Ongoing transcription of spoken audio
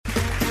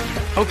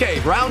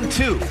Okay, round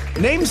two.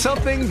 Name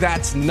something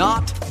that's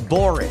not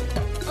boring.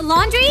 A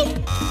laundry?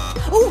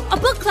 Ooh, a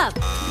book club.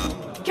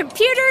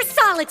 Computer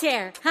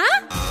solitaire,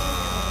 huh?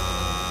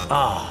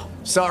 Ah,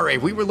 sorry,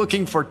 we were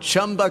looking for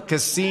Chumba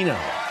Casino.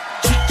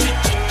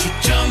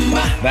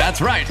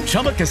 That's right,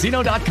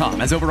 ChumbaCasino.com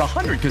has over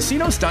 100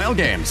 casino-style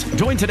games.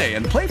 Join today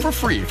and play for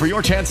free for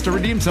your chance to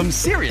redeem some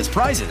serious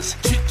prizes.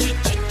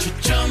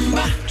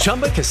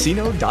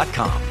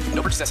 ChumbaCasino.com.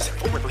 No purchase necessary.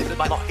 Void where prohibited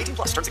by law. 18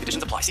 plus terms and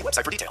conditions apply. See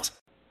website for details.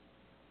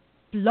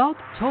 Blog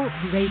Talk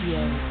Radio.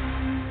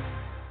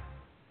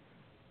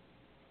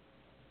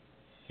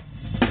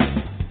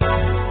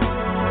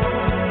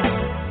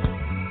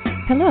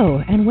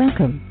 Hello and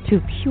welcome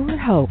to Pure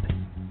Hope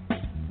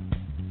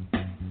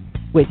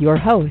with your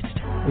host,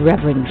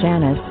 Reverend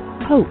Janice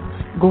Hope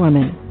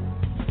Gorman.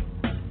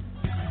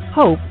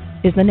 Hope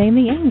is the name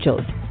the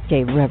angels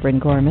gave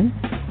Reverend Gorman.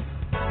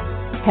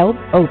 Help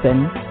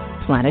open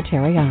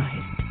planetary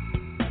eyes.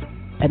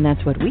 And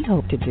that's what we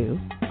hope to do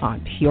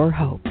on Pure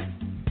Hope.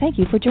 Thank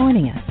you for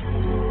joining us.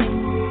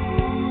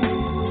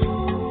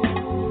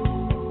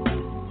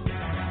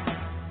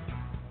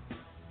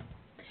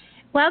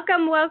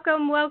 Welcome,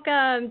 welcome,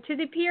 welcome to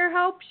the Pure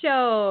Hope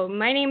Show.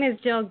 My name is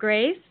Jill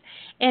Grace,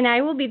 and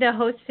I will be the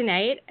host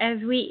tonight as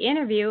we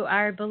interview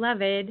our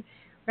beloved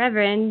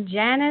Reverend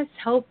Janice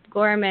Hope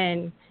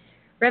Gorman.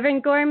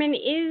 Reverend Gorman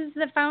is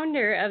the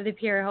founder of the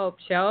Pure Hope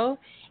Show,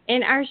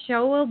 and our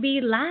show will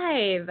be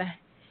live.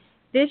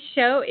 This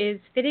show is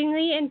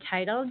fittingly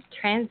entitled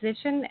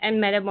Transition and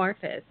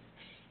Metamorphosis.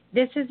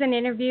 This is an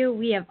interview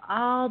we have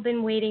all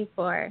been waiting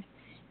for.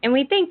 And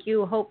we thank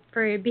you, Hope,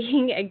 for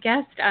being a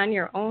guest on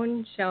your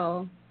own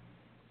show.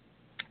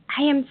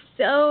 I am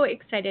so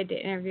excited to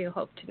interview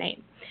Hope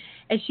tonight,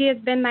 as she has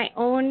been my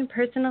own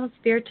personal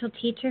spiritual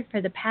teacher for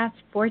the past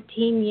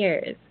 14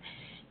 years.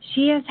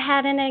 She has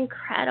had an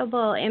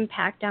incredible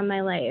impact on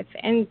my life,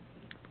 and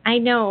I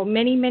know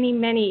many, many,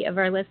 many of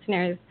our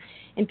listeners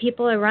and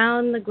people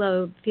around the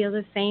globe feel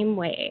the same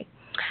way.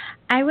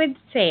 I would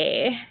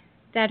say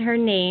that her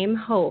name,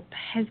 Hope,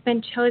 has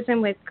been chosen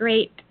with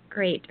great,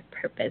 great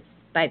purpose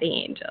by the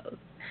angels.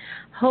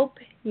 Hope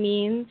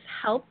means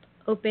help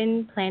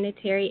open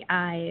planetary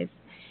eyes,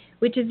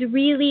 which is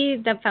really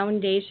the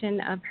foundation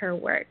of her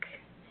work.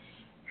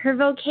 Her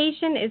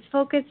vocation is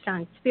focused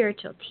on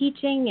spiritual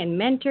teaching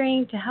and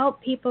mentoring to help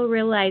people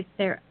realize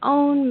their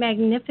own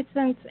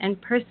magnificence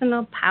and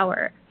personal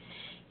power.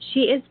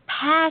 She is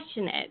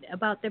passionate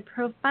about the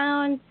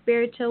profound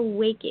spiritual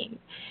waking,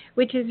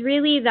 which is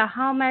really the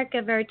hallmark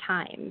of our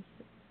times,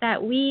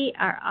 that we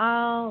are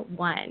all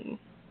one.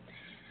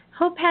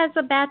 Hope has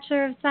a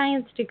Bachelor of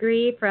Science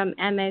degree from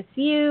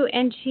MSU,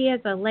 and she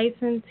is a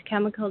licensed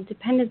chemical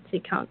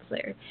dependency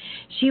counselor.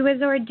 She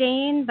was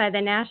ordained by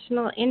the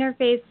National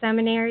Interfaith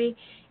Seminary,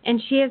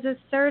 and she is a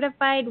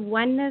certified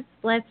Oneness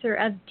Blesser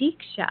of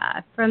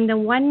Diksha from the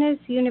Oneness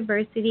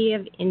University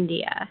of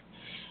India.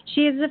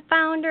 She is the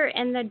founder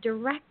and the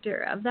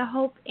director of the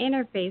Hope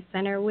Interfaith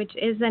Center, which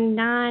is a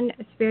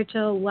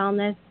non-spiritual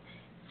wellness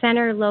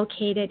center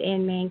located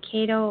in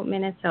Mankato,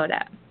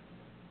 Minnesota.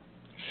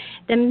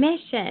 The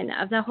mission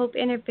of the Hope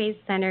Interfaith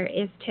Center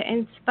is to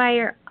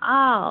inspire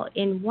all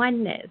in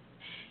oneness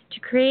to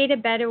create a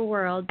better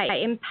world by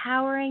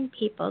empowering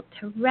people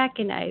to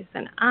recognize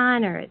and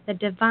honor the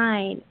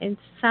divine in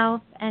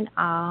self and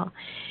all.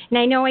 And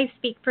I know I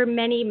speak for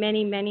many,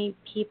 many, many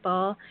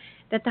people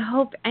that the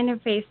Hope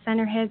Interfaith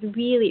Center has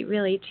really,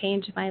 really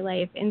changed my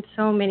life in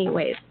so many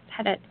ways. It's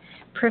had a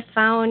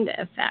profound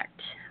effect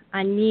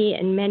on me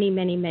and many,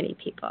 many, many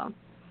people.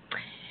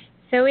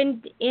 So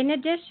in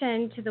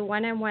addition to the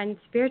one-on-one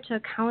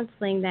spiritual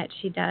counseling that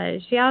she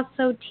does, she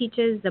also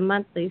teaches the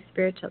monthly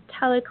spiritual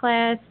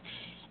teleclass,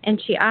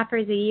 and she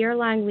offers a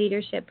year-long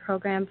leadership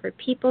program for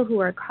people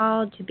who are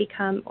called to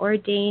become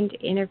ordained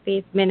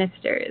interfaith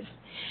ministers.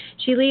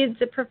 She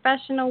leads a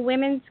professional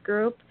women's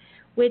group,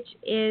 which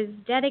is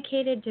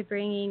dedicated to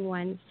bringing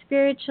one's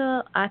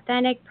spiritual,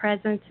 authentic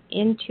presence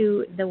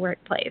into the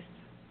workplace.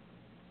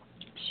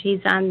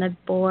 She's on the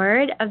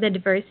board of the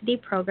diversity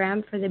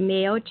program for the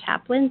Mayo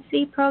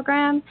Chaplaincy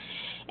Program,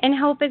 and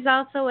Hope is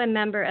also a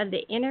member of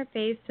the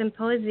Interfaith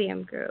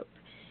Symposium Group,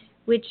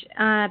 which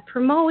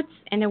promotes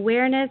an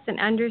awareness and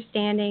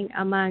understanding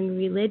among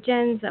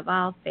religions of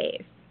all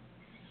faiths.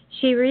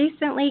 She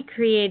recently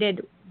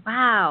created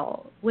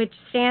WOW, which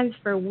stands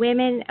for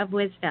Women of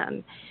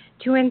Wisdom,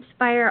 to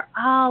inspire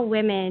all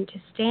women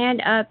to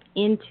stand up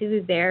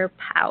into their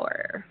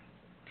power.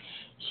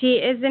 She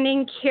is an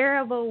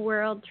incurable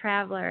world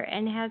traveler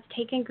and has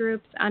taken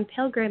groups on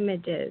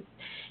pilgrimages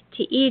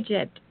to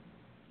Egypt,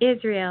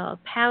 Israel,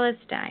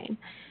 Palestine,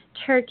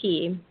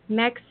 Turkey,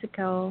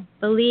 Mexico,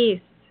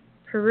 Belize,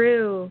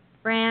 Peru,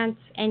 France,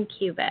 and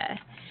Cuba.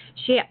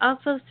 She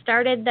also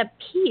started the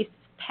Peace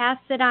Pass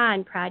It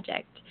On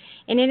project,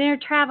 and in her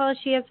travels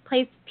she has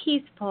placed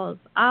peace poles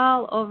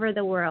all over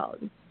the world.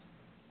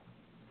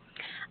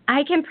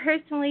 I can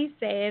personally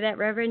say that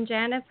Reverend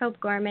Janice Hope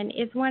Gorman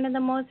is one of the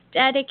most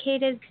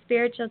dedicated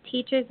spiritual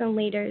teachers and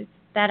leaders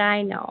that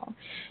I know.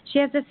 She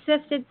has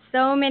assisted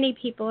so many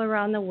people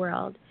around the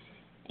world,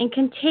 and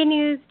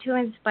continues to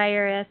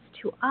inspire us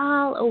to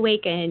all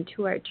awaken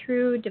to our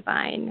true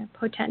divine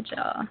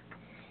potential,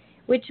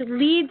 which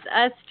leads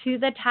us to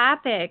the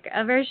topic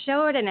of our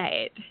show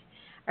tonight.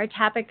 Our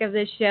topic of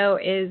the show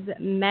is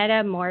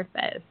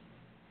Metamorphosis.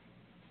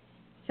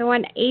 So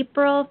on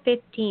April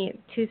 15th,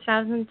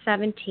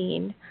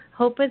 2017,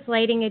 Hope was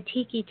lighting a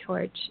Tiki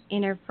torch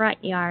in her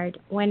front yard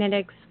when it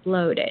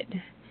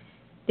exploded.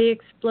 The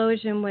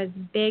explosion was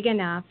big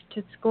enough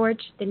to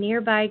scorch the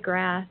nearby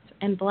grass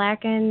and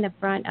blacken the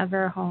front of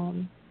her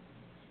home.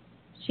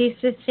 She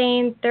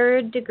sustained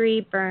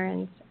third-degree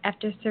burns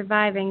after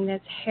surviving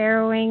this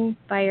harrowing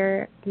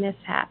fire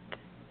mishap.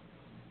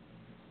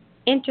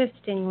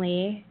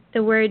 Interestingly,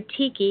 the word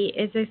Tiki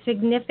is a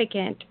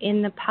significant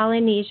in the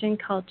Polynesian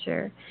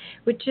culture,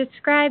 which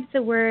describes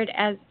the word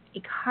as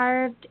a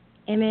carved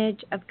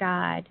image of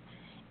God,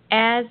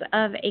 as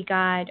of a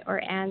god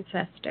or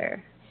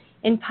ancestor.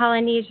 In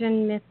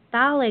Polynesian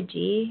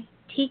mythology,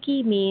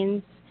 Tiki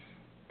means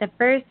the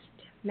first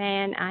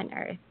man on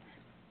earth.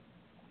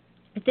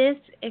 This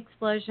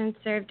explosion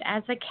served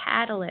as a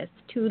catalyst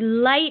to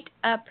light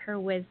up her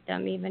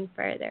wisdom even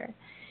further.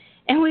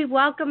 And we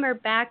welcome her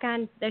back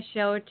on the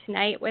show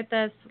tonight with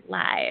us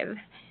live.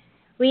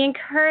 We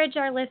encourage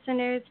our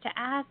listeners to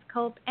ask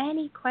Hope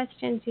any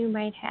questions you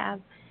might have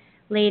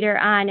later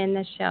on in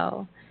the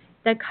show.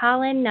 The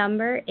call-in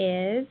number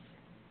is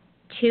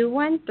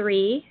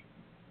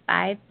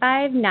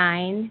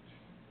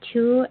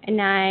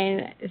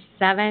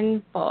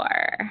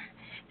 213-559-2974.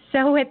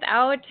 So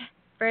without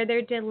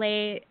further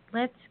delay,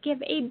 let's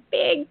give a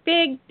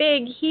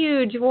big,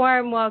 huge,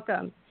 warm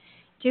welcome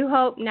to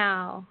Hope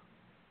now.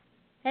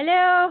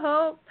 Hello,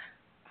 Hope.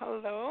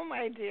 Hello,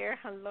 my dear.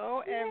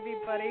 Hello,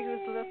 everybody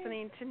who's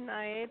listening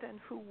tonight and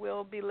who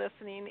will be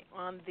listening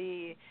on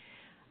the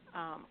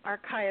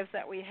archives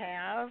that we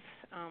have.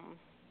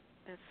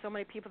 There's so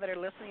many people that are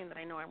listening that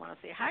I know I want to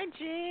say, hi,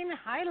 Jean.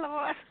 Hi,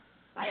 Lois.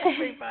 Hi,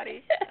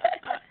 everybody.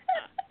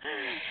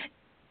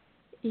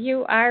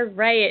 You are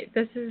right.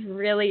 This is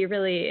really,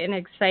 an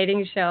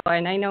exciting show,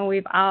 and I know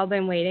we've all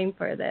been waiting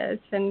for this,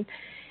 and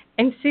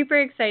I'm super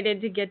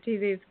excited to get to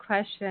these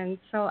questions.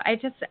 So I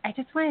just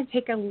want to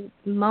take a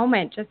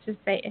moment just to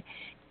say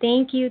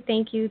thank you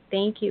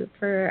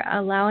for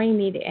allowing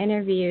me to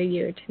interview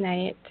you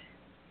tonight.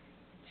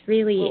 It's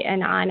really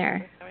an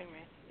honor.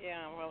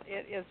 Yeah, well,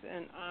 it is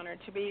an honor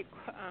to be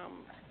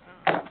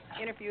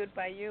interviewed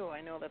by you. I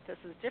know that this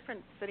is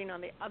different sitting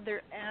on the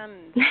other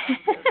end of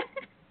this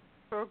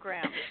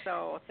program.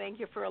 So thank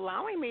you for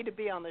allowing me to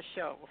be on the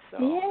show. So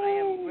Yay. I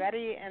am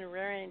ready and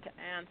raring to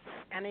answer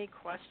any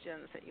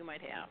questions that you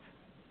might have.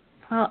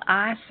 Well,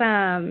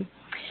 awesome.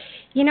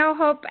 You know,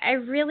 Hope, I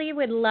really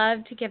would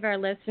love to give our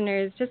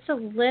listeners just a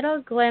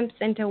little glimpse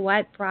into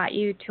what brought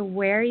you to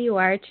where you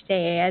are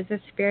today as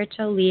a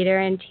spiritual leader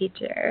and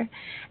teacher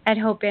at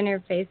Hope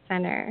Interfaith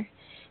Center.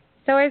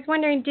 So I was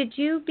wondering, did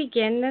you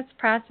begin this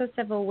process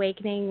of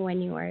awakening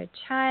when you were a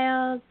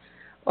child?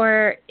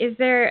 Or is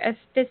there a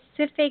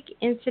specific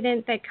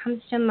incident that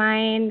comes to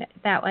mind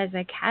that was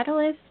a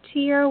catalyst to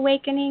your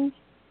awakening?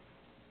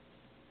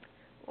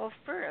 Well,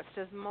 first,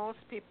 as most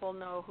people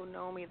know who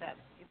know me, that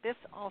this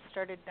all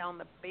started down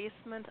the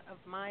basement of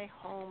my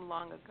home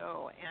long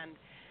ago,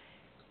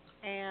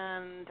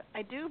 and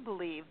I do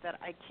believe that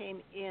I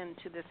came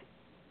into this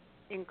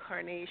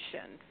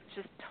incarnation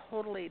just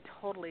totally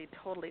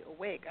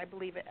awake. I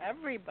believe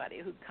everybody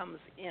who comes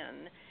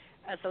in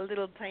as a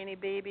little tiny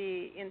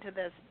baby into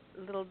this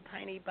little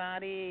tiny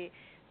body,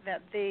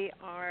 that they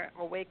are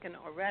awakened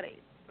already.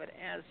 But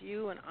as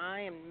you and I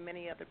and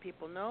many other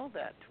people know,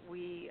 that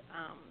we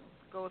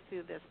go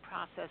through this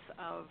process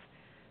of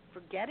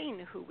forgetting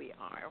who we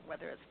are,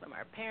 whether it's from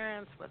our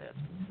parents, whether it's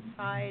from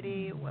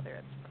society, whether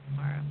it's from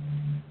our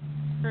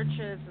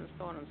churches, and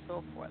so on and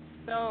so forth.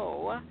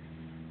 So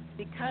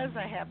because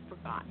I have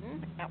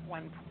forgotten at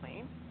one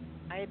point,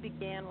 I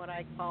began what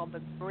I call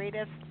the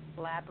greatest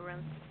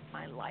labyrinth of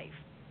my life.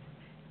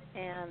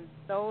 And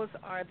those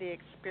are the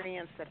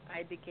experience that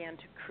I began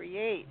to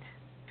create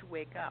to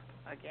wake up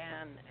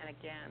again and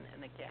again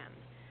and again.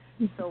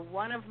 So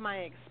one of my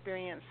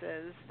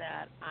experiences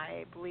that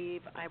I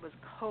believe I was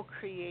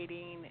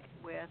co-creating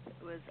with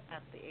was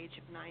at the age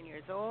of 9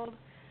 years old.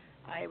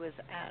 I was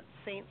at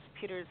St.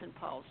 Peter's and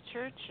Paul's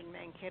Church in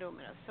Mankato,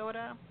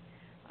 Minnesota.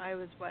 I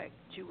was what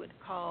you would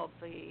call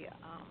the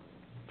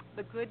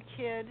good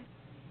kid,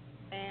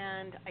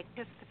 and I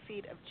kissed the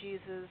feet of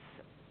Jesus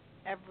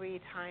every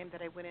time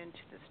that I went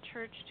into this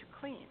church to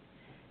clean.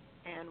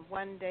 And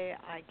one day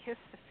I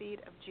kissed the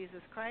feet of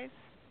Jesus Christ,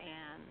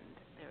 and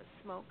there was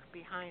smoke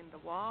behind the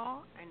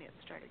wall, and it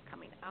started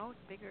coming out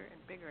bigger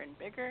and bigger and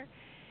bigger,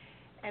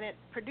 and it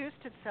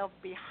produced itself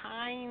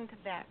behind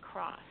that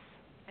cross.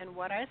 And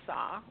what I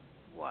saw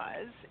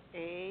was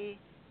a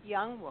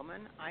young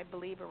woman, I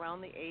believe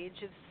around the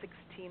age of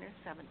 16 or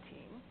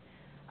 17.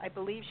 I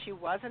believe she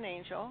was an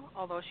angel,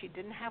 although she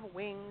didn't have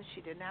wings,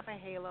 she didn't have a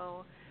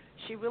halo.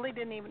 She really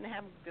didn't even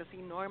have this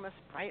enormous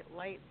bright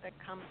light that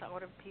comes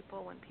out of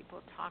people when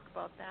people talk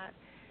about that.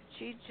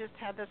 She just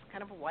had this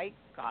kind of white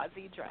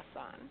gauzy dress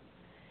on.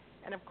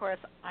 And, of course,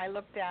 I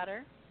looked at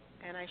her,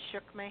 and I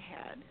shook my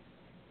head,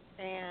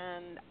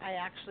 and I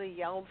actually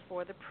yelled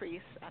for the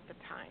priest at the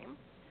time.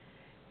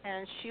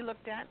 And she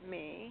looked at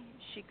me.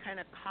 She kind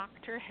of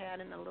cocked her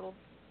head in a little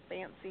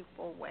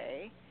fanciful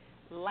way,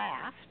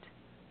 laughed,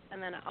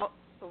 and then,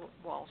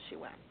 she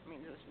went. I mean,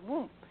 it was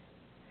whoop.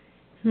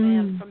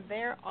 And from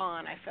there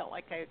on, I felt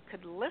like I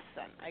could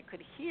listen. I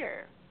could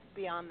hear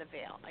beyond the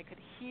veil. I could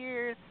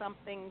hear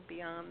something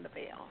beyond the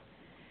veil.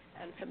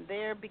 And from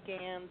there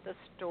began the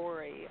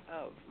story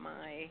of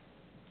my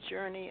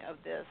journey of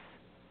this,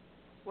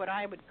 what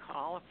I would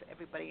call, if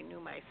everybody knew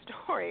my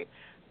story,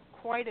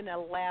 quite an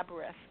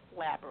elaborate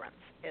labyrinth.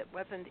 It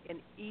wasn't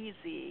an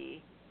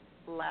easy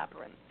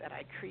labyrinth that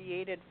I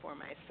created for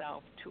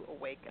myself to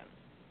awaken.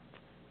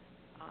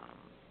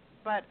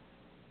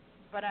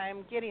 But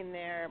I'm getting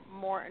there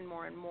more and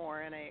more and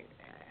more, and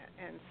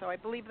so I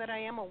believe that I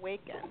am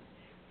awakened.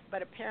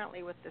 But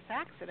apparently with this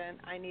accident,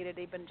 I needed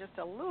even just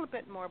a little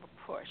bit more of a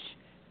push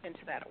into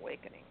that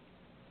awakening.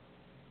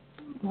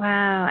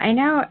 Wow. I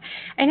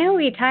know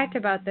we talked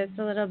about this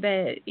a little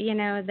bit,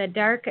 the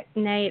dark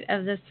night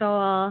of the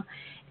soul.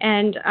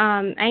 And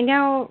I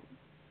know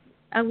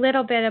a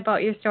little bit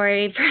about your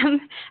story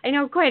I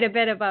know quite a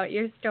bit about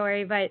your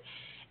story, but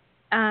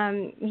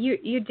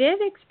you did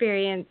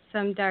experience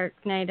some dark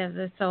night of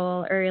the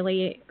soul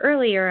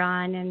earlier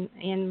on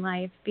in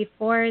life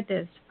before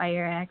this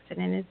fire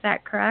accident. Is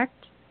that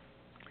correct?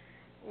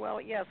 Well,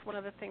 yes. One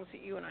of the things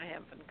that you and I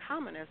have in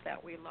common is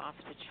that we lost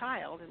a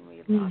child and we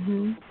lost a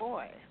little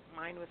boy.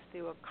 Mine was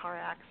through a car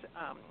accident.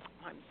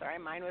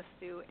 Mine was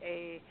through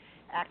a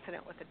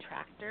accident with a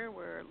tractor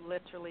where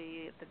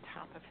literally the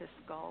top of his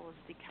skull was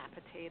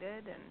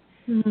decapitated,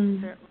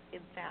 and certainly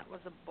that was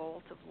a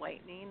bolt of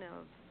lightning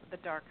of the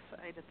dark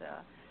side of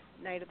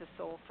the night of the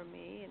soul for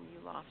me. And you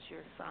lost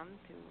your son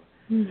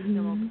through a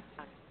similar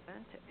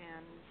accident,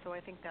 and so I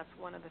think that's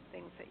one of the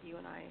things that you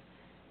and I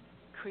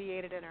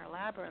created in our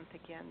labyrinth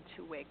again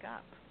to wake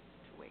up.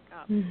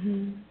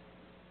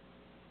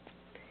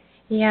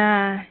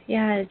 Yeah,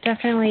 it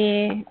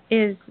definitely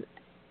is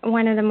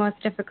one of the most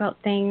difficult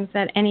things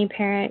that any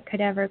parent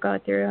could ever go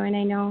through. And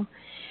I know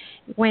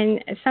when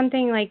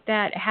something like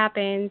that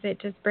happens,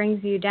 it just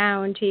brings you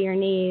down to your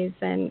knees,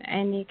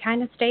 and you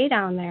kind of stay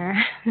down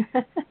there.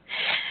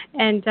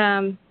 And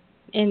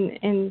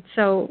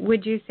so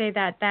would you say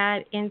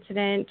that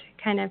incident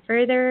kind of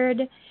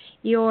furthered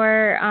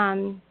your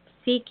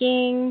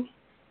seeking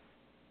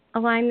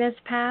along this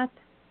path?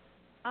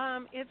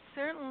 It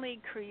certainly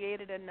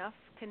created enough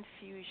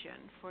confusion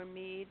for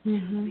me to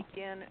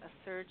begin a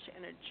search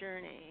and a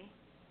journey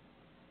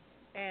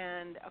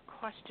and a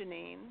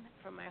questioning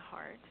from my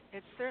heart.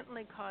 It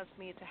certainly caused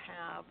me to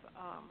have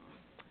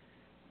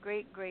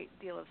great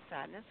deal of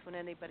sadness when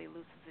anybody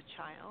loses a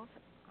child.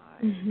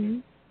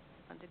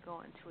 To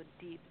go into a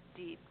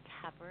deep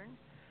cavern.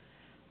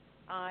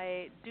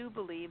 I do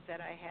believe that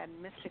I had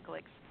mystical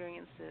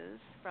experiences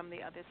from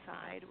the other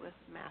side with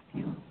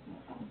Matthew.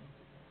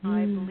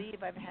 I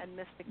believe I've had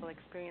mystical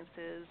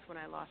experiences when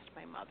I lost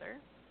my mother.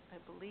 I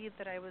believe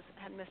that I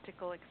had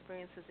mystical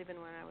experiences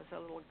even when I was a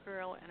little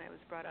girl and I was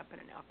brought up in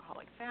an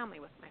alcoholic family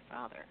with my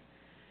father.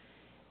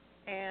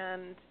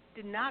 And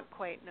did not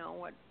quite know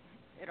what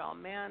it all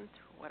meant,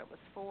 what it was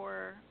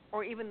for,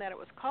 or even that it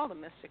was called a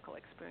mystical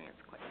experience,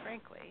 quite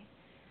frankly.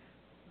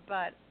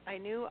 But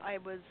I knew I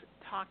was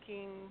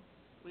talking,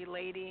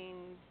 relating,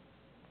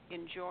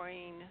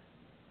 enjoying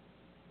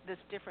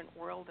this different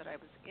world that I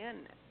was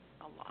in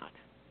a lot.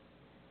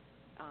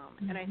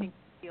 And I think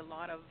we see a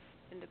lot of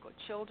indigo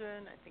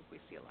children. I think we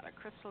see a lot of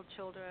crystal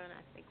children.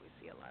 I think we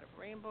see a lot of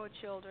rainbow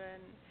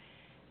children,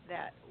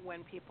 that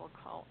when people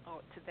call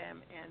out to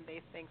them and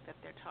they think that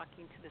they're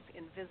talking to this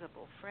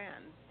invisible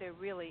friend, they're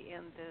really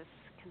in this,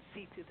 can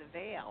see through the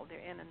veil.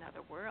 They're in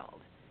another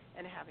world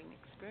and having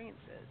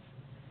experiences.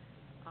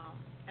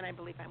 And I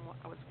believe I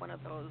was one of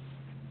those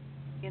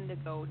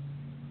indigo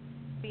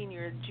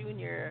senior,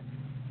 junior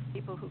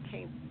people who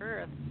came to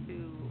Earth to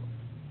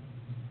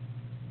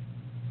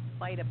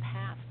light a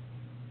path.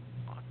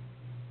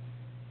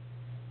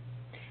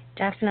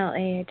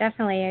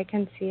 Definitely, I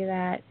can see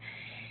that.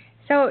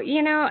 So,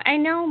 I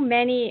know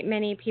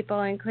many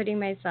people, including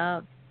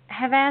myself,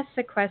 have asked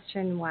the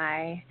question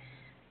why.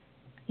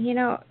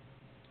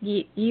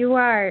 You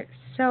are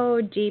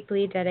so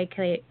deeply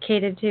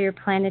dedicated to your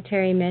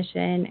planetary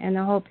mission and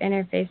the Hope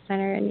Interfaith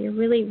Center, and you're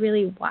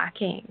really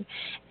walking.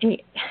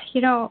 And,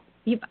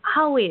 you've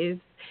always,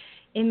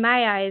 in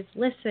my eyes,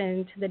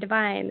 listened to the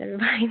divine. The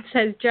divine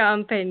says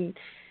jump and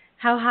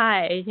how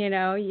high,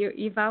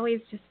 you've always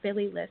just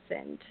really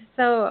listened.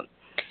 So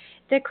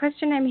the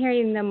question I'm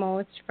hearing the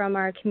most from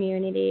our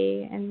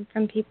community and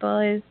from people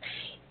is,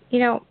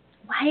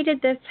 why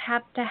did this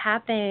have to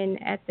happen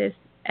at this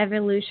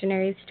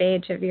evolutionary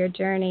stage of your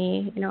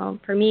journey?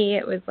 For me,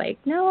 it was like,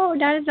 no,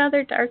 not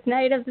another dark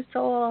night of the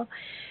soul.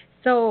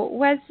 So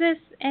was this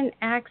an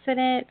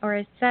accident or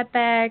a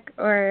setback,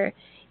 or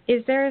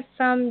is there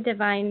some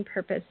divine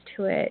purpose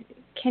to it?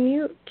 Can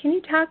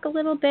you talk a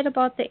little bit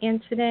about the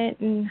incident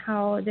and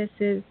how this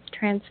is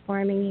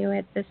transforming you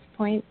at this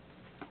point?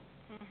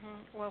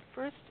 Well,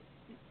 first,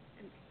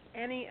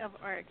 any of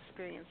our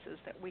experiences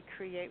that we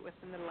create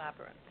within the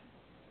labyrinth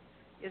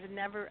is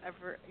never,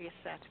 ever a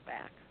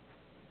setback.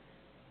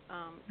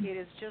 It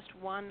is just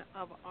one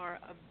of our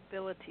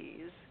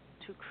abilities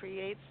to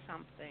create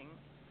something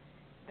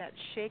that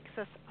shakes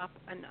us up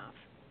enough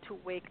to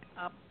wake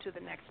up to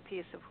the next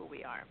piece of who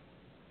we are.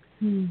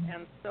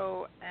 And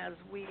so as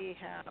we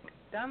have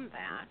done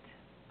that,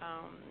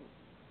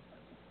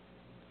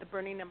 the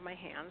burning of my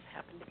hands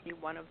happened to be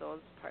one of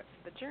those parts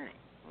of the journey,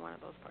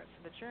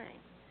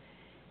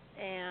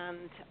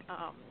 And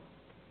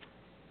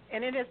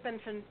it has been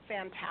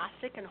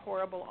fantastic and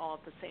horrible all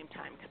at the same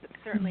time, because it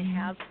certainly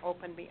has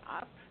opened me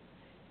up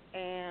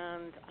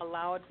and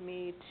allowed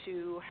me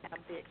to have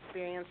the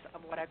experience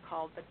of what I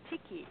call the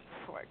Tiki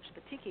torch,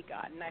 the Tiki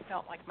god. And I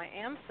felt like my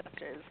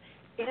ancestors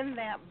in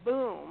that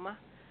boom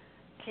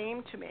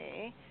came to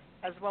me,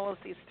 as well as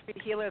these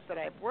 3 healers that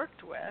I've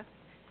worked with,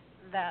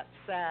 that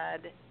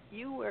said,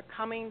 you were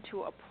coming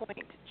to a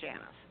point,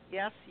 Janice.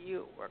 Yes,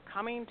 you were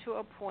coming to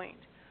a point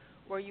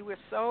where you were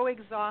so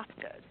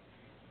exhausted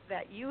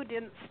that you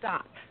didn't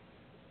stop,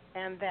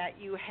 and that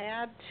you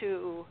had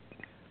to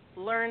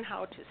learn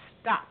how to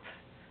stop.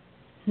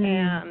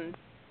 And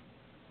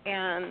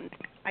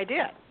I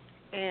did.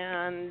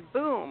 And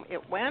boom,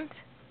 it went.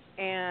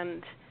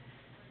 And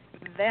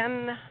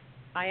then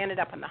I ended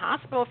up in the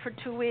hospital for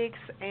 2 weeks,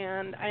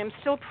 and I am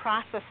still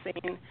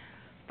processing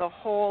the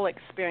whole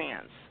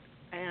experience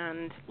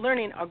and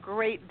learning a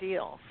great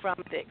deal from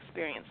the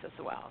experience as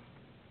well.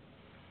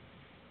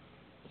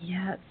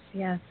 Yes,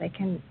 I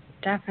can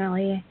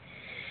definitely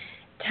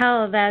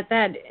tell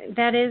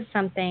that is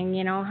something.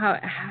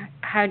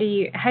 How do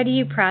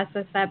you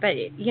process that? But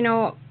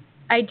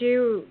I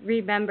do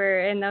remember,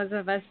 and those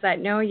of us that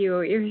know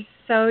you, you're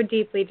so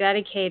deeply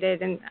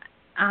dedicated, and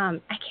I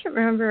can't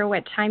remember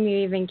what time you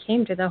even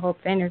came to the Hope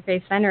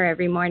Interfaith Center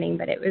every morning,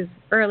 but it was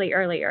early,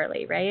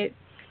 right?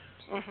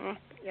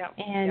 Yeah.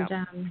 And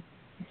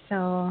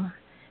so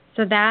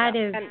that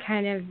is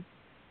kind of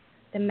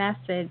the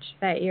message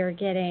that you're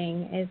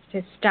getting, is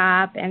to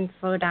stop and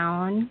slow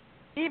down.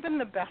 Even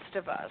the best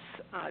of us,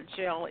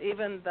 Jill,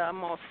 even the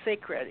most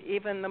sacred,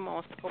 even the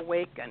most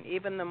awakened,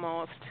 even the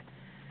most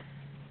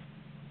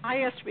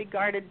highest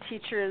regarded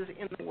teachers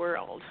in the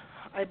world,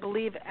 I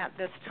believe at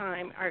this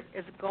time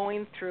is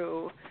going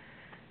through,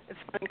 it's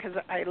funny because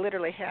I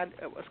literally had,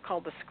 it was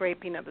called the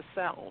scraping of the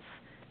cells.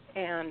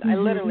 And I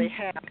literally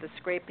had the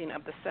scraping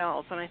of the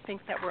cells. And I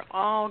think that we're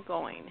all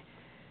going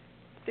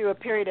through a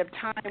period of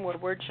time where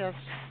we're just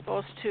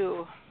supposed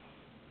to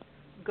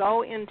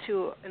go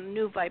into a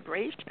new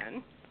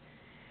vibration.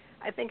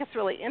 I think it's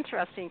really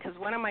interesting because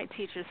one of my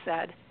teachers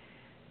said,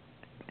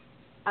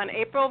 on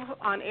April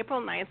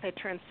 9th, I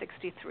turned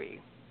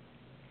 63.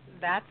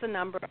 That's a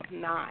number of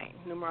 9,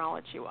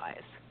 numerology-wise.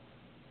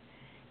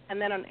 And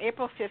then on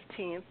April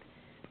 15th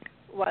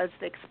was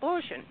the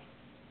explosion.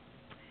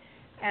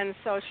 And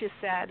so she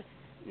said,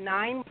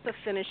 9 was the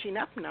finishing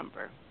up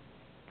number.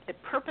 It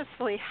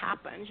purposefully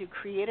happened. You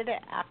created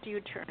it after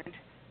you turned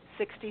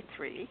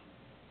 63,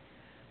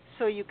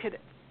 so you could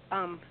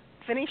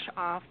finish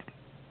off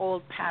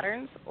old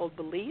patterns, old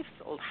beliefs,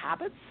 old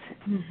habits.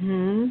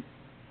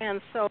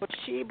 And so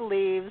she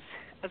believes,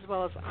 as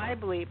well as I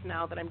believe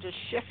now, that I'm just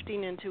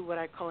shifting into what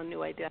I call a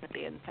new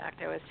identity. In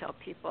fact, I always tell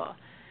people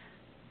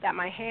that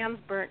my hands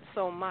burnt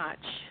so much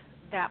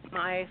that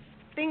my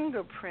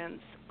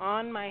fingerprints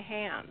on my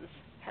hands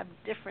have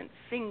different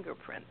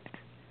fingerprints.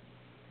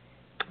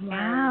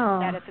 Wow.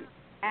 And that is an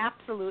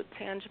absolute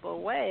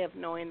tangible way of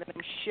knowing that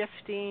I'm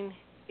shifting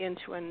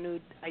into a new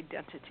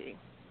identity.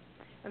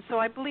 And so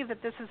I believe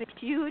that this is a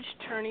huge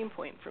turning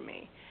point for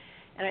me.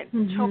 And it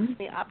chokes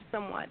me up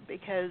somewhat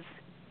because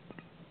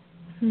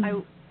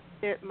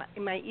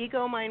my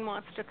ego mind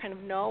wants to kind of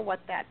know what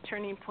that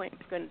turning point is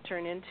going to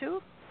turn into.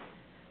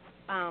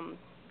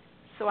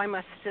 So I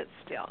must sit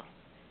still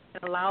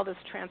and allow this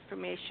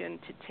transformation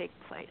to take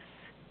place.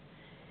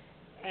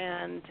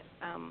 And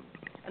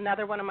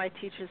another one of my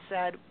teachers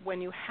said,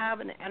 when you have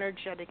an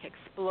energetic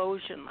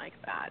explosion like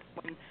that,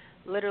 when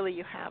literally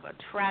you have a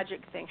tragic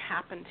thing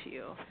happen to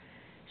you,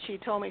 she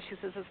told me, she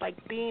says, it's like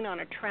being on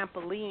a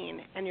trampoline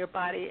and your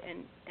body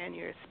and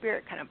your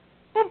spirit kind of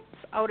bumps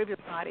out of your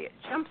body. It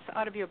jumps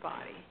out of your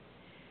body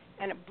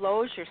and it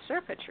blows your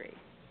circuitry.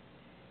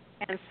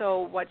 And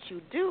so what you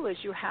do is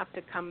you have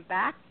to come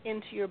back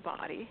into your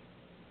body,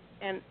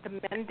 and the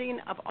mending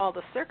of all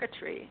the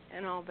circuitry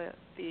and all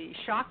the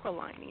chakra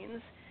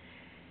linings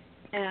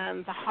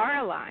and the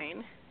heart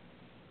line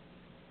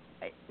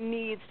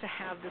needs to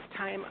have this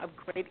time of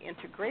great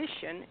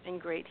integration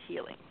and great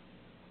healing.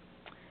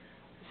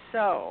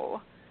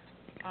 So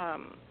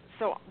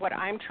what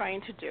I'm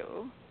trying to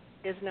do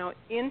is now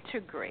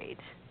integrate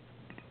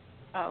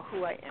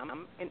who I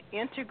am and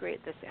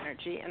integrate this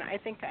energy, and I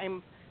think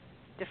I'm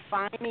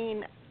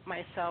defining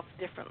myself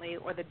differently,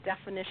 or the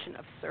definition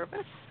of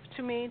service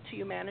to me, to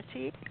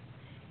humanity,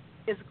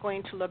 is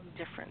going to look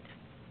different.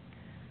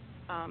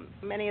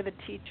 Many of the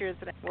teachers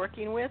that I'm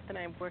working with, and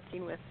I'm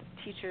working with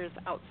teachers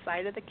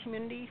outside of the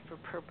community for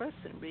purpose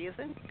and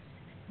reason,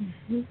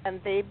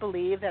 and they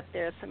believe that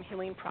there's some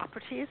healing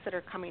properties that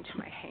are coming to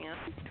my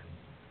hand.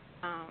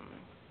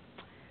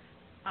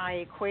 I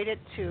equate it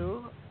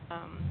to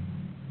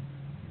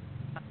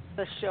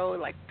the show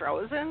like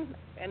Frozen,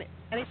 and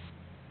any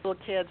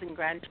little kids and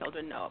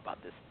grandchildren know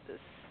about this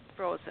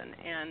Frozen,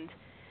 and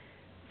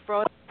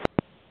Frozen.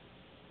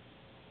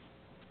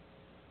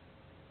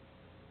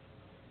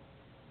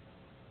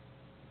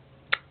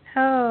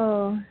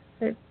 Oh,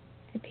 it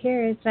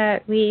appears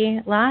that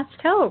we lost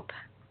Hope.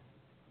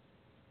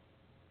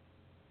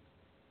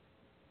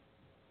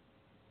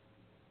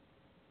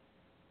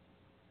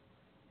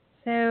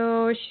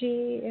 So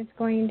she is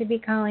going to be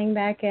calling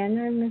back in,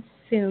 I'm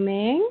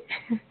assuming.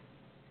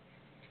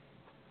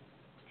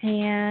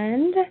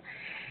 And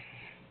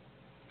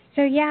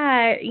so,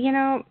 yeah,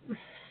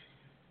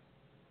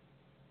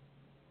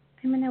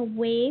 I'm going to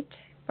wait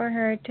for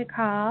her to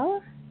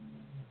call.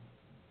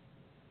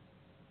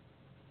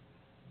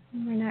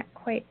 We're not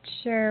quite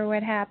sure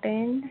what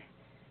happened.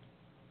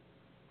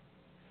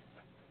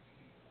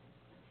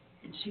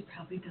 And she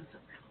probably doesn't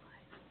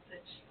realize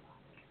that she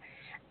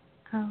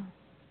Oh.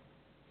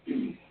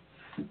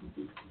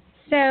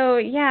 So,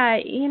 yeah,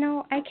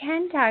 I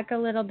can talk a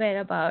little bit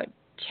about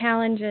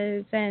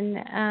challenges and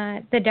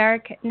the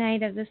dark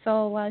night of the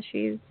soul while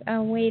she's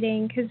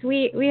waiting, because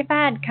we've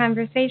had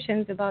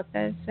conversations about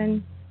this.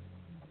 And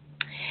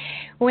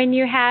when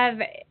you have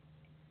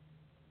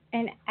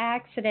an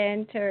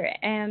accident or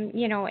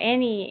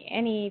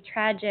any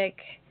tragic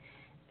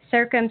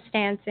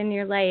circumstance in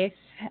your life,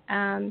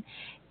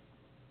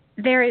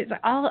 there is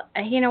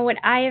what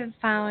I have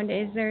found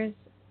is there's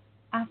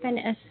often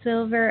a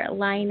silver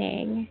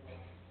lining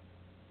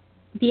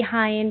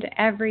behind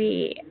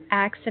every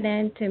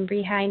accident and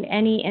behind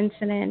any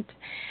incident,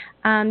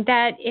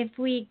 that if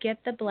we get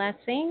the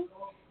blessing,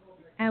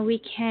 we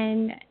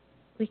can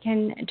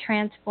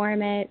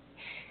transform it.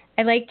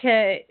 I like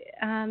to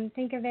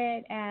think of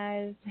it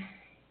as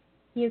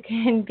you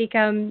can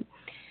become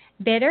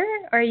bitter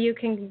or you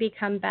can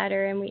become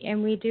better,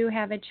 and we do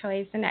have a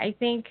choice. And I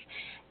think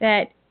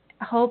that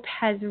Hope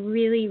has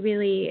really,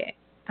 really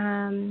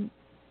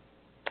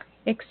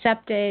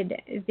accepted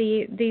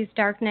these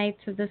dark nights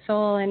of the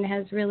soul and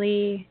has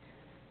really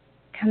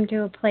come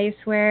to a place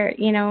where,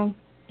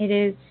 it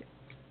is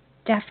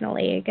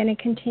definitely going to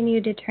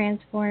continue to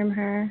transform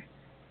her.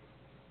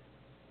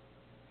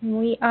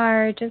 We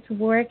are just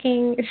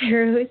working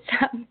through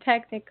some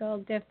technical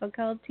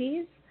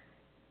difficulties.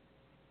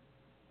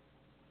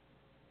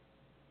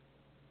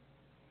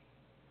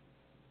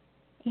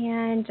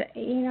 And,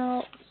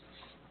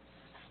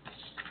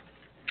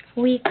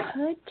 we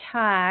could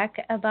talk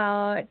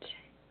about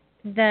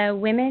the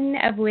Women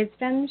of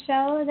Wisdom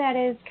show that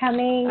is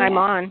coming. I'm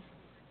on.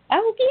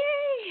 Oh,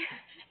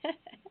 yay!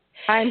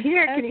 I'm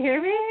here. Can you hear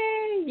me?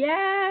 Yeah,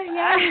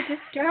 I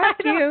just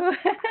dropped you.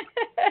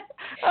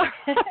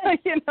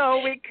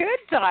 We could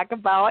talk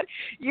about.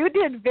 You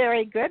did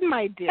very good,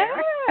 my dear.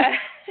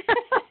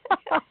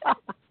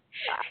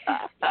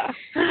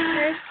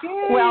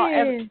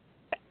 Well,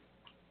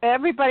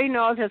 everybody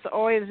knows there's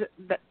always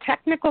the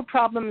technical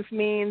problems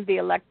mean the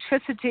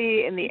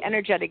electricity in the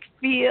energetic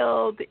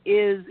field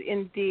is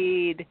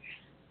indeed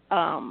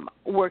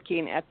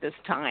working at this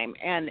time.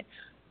 And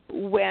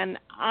when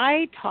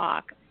I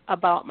talk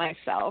about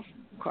myself,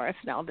 of course,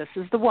 now this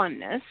is the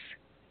oneness.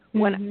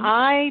 When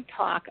I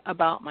talk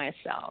about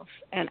myself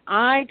and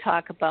I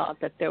talk about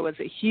that there was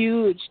a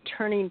huge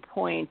turning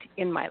point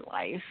in my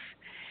life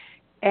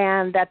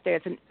and that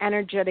there's an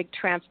energetic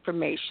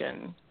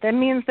transformation, that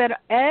means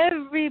that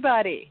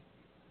everybody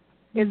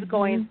is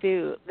going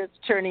through this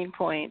turning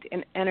point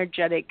in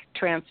energetic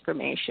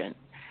transformation.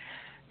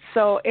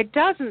 So it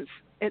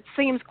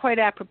seems quite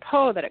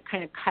apropos that it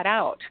kind of cut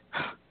out.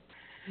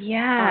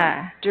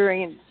 Yeah.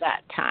 During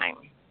that time.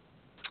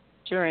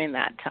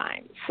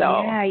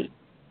 So, yeah.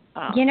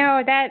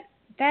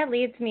 That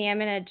leads me, I'm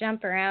going to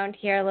jump around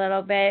here a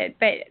little bit,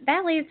 but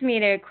that leads me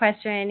to a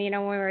question, when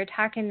we were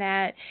talking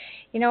that,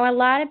 a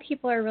lot of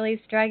people are really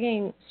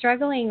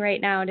struggling right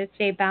now to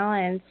stay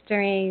balanced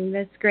during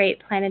this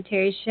great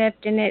planetary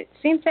shift. And it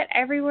seems that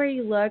everywhere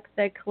you look,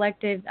 the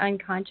collective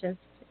unconscious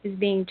is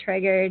being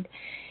triggered.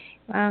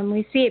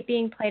 We see it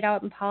being played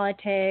out in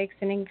politics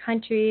and in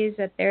countries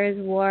that there is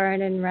war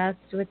and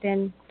unrest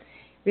within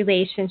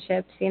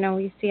relationships.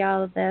 We see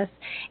all of this.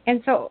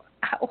 And so,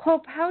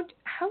 Hope, how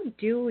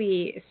do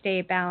we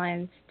stay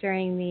balanced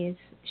during these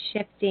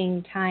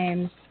shifting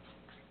times?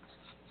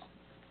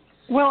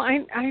 Well, I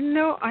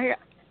know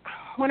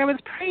when I was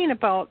praying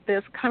about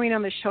this coming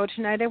on the show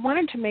tonight, I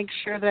wanted to make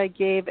sure that I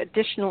gave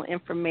additional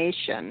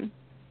information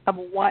of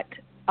what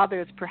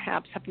others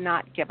perhaps have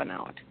not given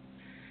out,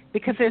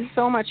 because there's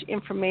so much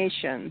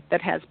information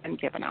that has been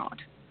given out.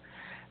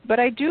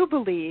 But I do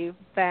believe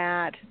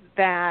that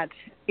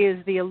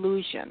is the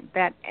illusion,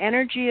 that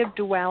energy of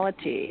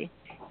duality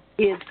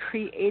is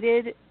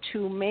created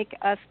to make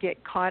us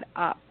get caught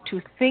up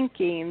to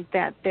thinking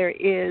that there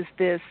is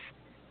this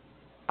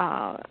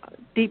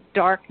deep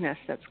darkness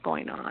that's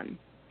going on.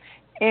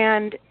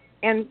 And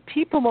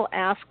people will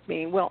ask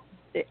me, well,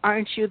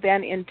 aren't you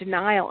then in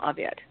denial of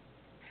it?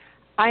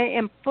 I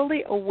am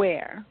fully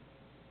aware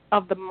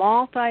of the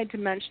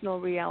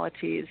multidimensional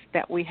realities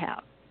that we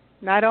have.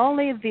 Not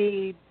only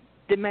the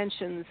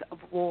dimensions of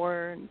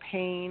war and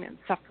pain and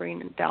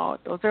suffering and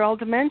doubt, those are all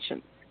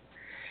dimensions.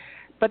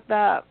 But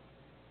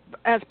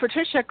as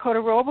Patricia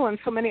Cotorobo and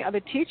so many other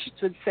teachers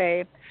would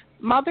say,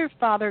 Mother,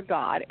 Father,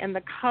 God, and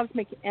the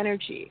cosmic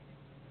energy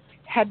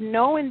had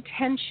no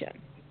intention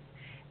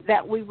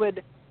that we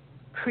would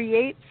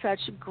create such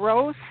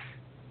gross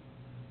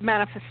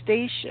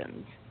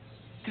manifestations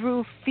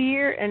through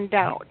fear and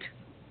doubt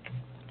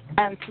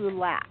and through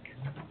lack.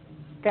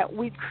 That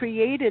we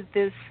created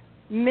this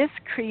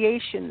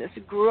miscreation, this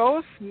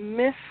gross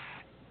miscreation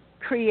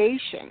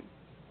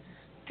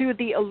through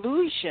the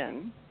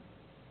illusion,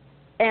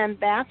 and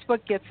that's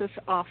what gets us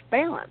off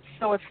balance.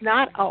 So it's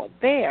not out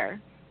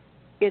there,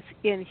 it's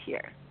in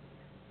here.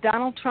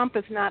 Donald Trump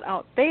is not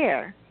out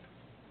there.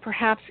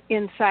 Perhaps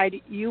inside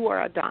you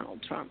are a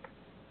Donald Trump.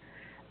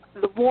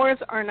 The wars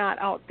are not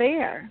out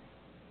there.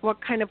 What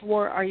kind of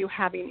war are you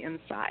having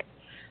inside?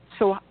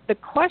 So the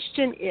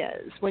question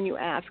is, when you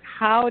ask,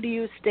 how do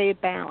you stay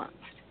balanced,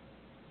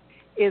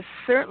 is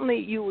certainly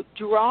you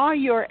draw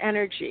your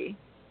energy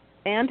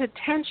and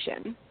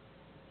attention,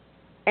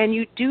 and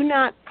you do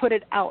not put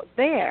it out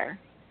there.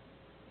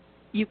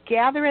 You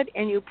gather it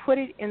and you put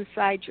it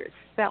inside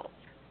yourself.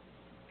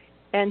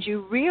 And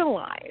you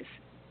realize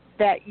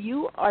that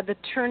you are the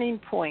turning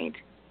point,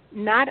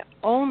 not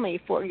only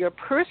for your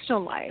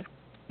personal life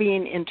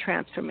being in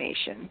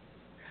transformation.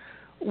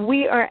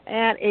 We are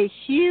at a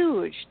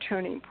huge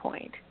turning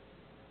point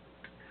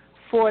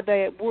for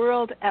the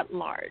world at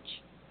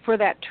large, for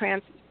that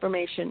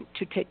transformation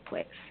to take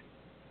place.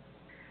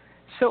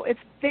 So it's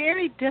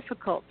very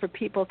difficult for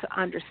people to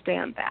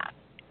understand that,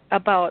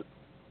 about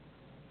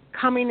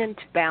coming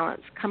into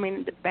balance, coming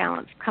into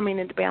balance, coming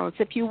into balance.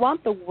 If you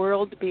want the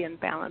world to be in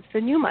balance,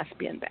 then you must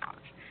be in balance.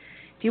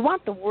 If you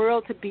want the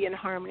world to be in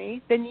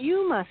harmony, then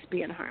you must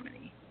be in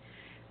harmony.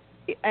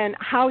 And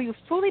how you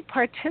fully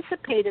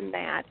participate in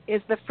that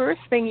is the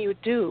first thing you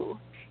do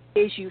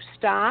is you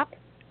stop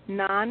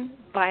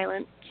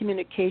nonviolent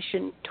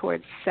communication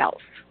towards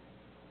self.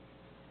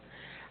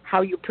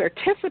 How you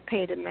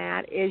participate in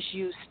that is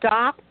you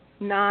stop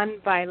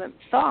nonviolent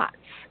thoughts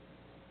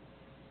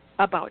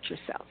about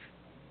yourself.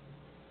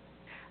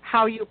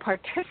 How you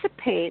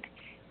participate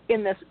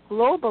in this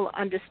global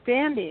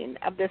understanding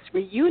of this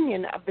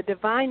reunion of the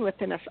divine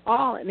within us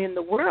all and in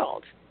the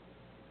world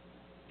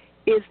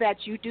is that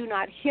you do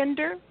not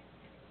hinder,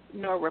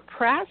 nor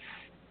repress,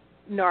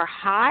 nor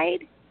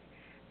hide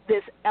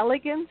this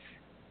elegance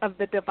of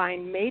the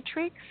divine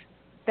matrix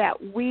that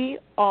we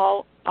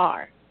all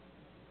are.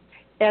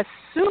 As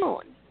soon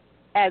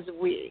as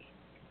we,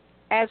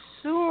 as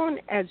soon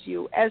as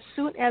you, as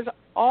soon as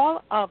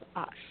all of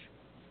us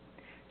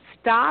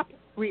stop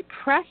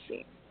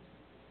repressing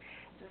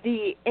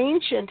the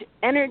ancient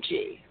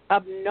energy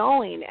of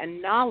knowing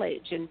and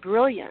knowledge and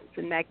brilliance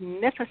and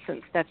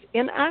magnificence that's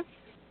in us,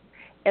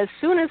 as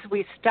soon as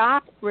we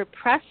stop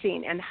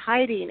repressing and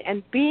hiding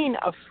and being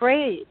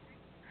afraid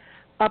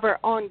of our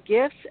own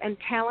gifts and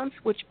talents,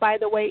 which, by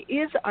the way,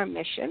 is our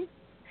mission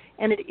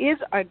and it is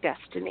our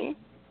destiny,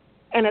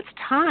 and it's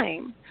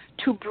time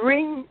to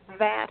bring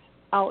that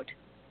out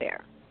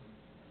there.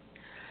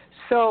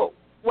 So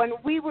when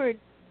we were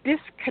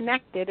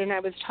disconnected, and I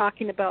was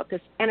talking about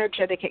this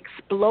energetic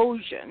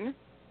explosion,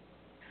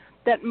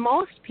 that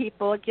most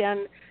people,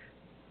 again,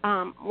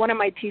 one of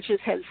my teachers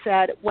has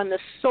said, when the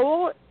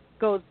soul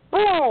goes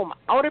boom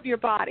out of your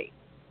body,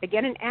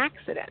 again, an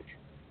accident,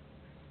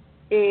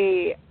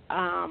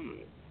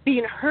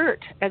 being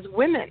hurt as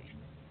women,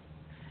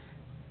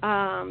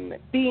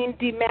 being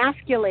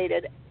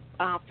demasculated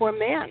for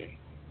men,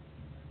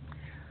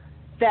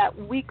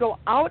 that we go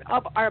out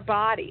of our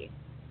body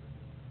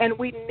and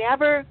we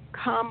never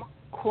come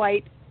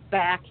quite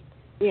back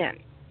in.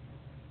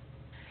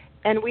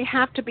 And we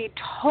have to be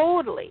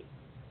totally,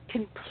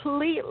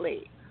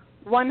 completely,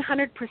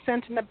 100%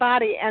 in the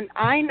body. And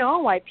I know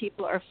why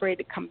people are afraid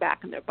to come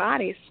back in their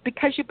bodies,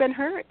 because you've been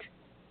hurt,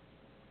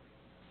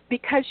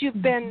 because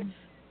you've been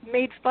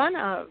made fun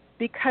of,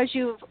 because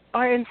you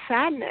are in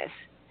sadness,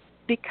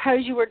 because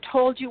you were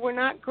told you were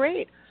not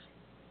great.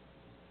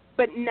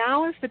 But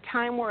now is the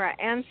time where our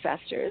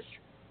ancestors,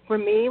 for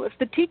me, it was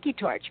the Tiki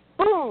torch.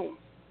 Boom!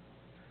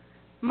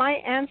 My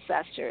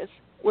ancestors,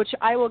 which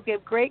I will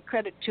give great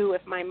credit to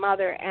with my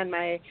mother and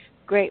my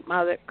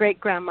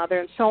great-grandmother,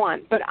 and so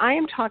on. But I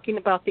am talking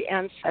about the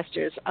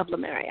ancestors of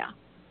Lemuria.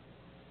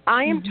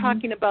 I am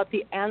talking about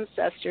the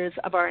ancestors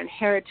of our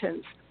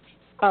inheritance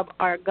of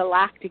our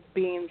galactic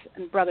beings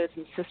and brothers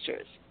and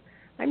sisters.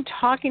 I'm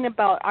talking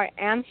about our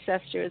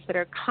ancestors that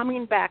are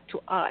coming back to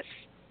us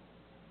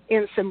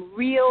in some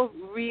real,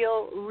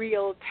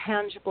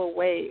 tangible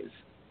ways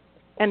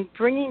and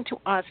bringing to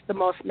us the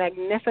most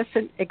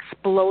magnificent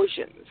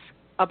explosions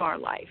of our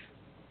life.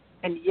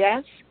 And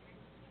yes,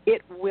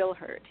 it will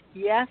hurt.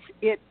 Yes,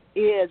 it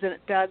is, and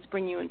it does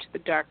bring you into the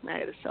dark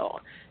night of the soul.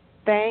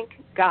 Thank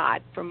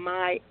God for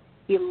my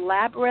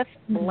elaborate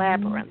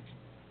labyrinth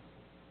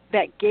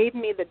that gave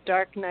me the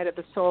dark night of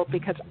the soul,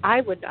 because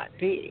I would not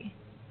be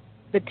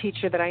the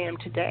teacher that I am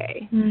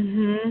today,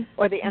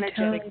 or the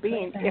energetic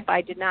being, if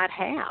I did not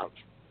have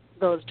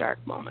those dark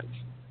moments.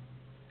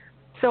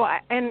 So,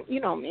 and you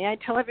know me, I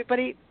tell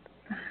everybody,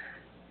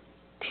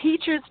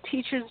 teachers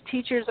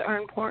are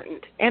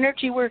important.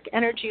 Energy work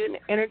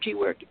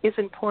is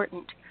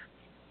important.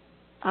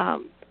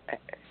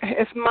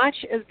 As much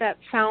as that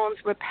sounds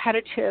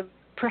repetitive,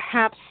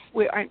 perhaps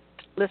we aren't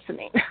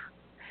listening.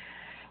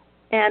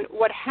 And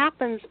what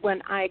happens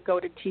when I go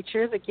to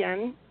teachers,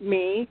 again,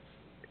 me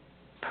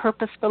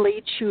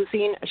purposefully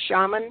choosing a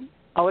shaman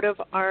out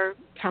of our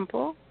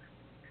temple,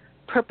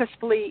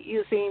 purposefully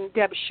using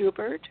Deb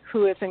Schubert,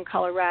 who is in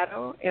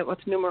Colorado with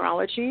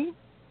numerology,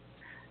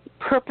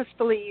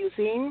 purposefully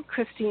using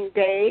Christine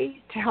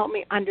Day to help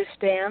me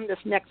understand this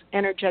next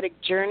energetic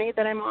journey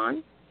that I'm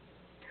on.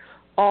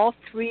 All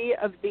three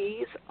of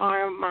these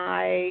are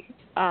my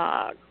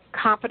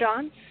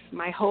confidants,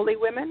 my holy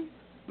women,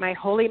 my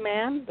holy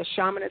man, the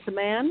shaman is a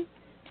man,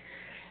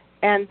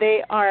 and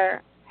they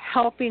are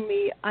helping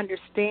me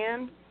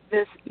understand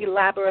this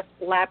elaborate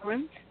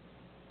labyrinth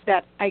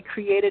that I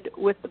created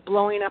with the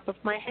blowing up of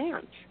my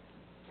hands.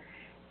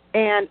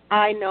 And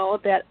I know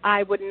that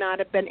I would not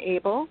have been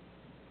able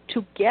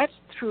to get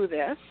through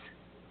this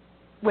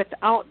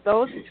without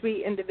those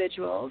three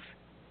individuals,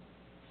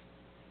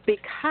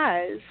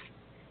 because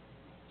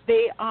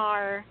they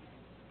are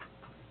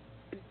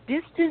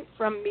distant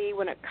from me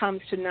when it comes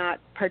to not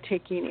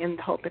partaking in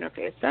the Hope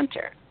Interfaith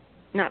Center,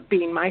 not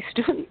being my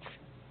students.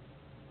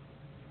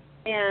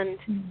 And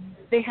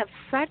they have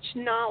such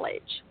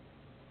knowledge.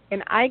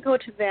 And I go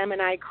to them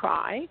and I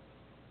cry.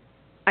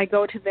 I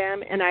go to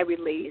them and I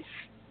release.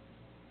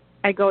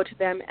 I go to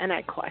them and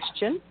I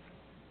question.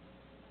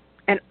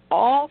 And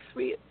all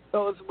three of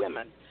those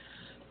women,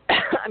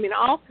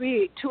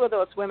 two of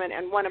those women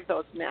and one of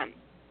those men,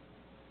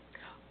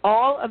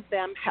 all of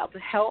them have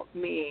helped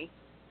me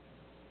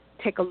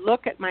take a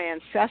look at my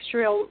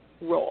ancestral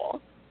role.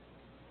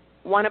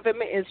 One of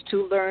them is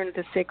to learn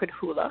the sacred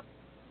hula.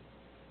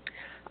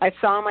 I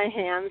saw my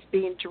hands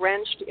being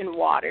drenched in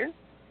water,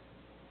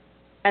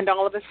 and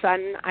all of a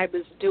sudden I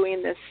was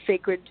doing this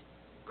sacred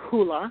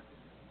hula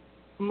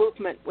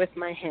movement with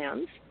my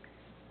hands.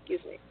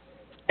 Excuse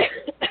me.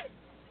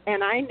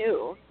 And I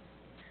knew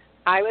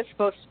I was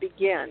supposed to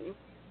begin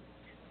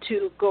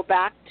to go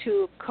back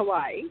to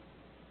Kauai,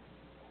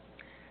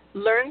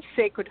 learn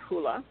sacred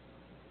hula,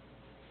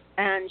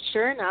 and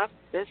sure enough,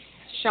 this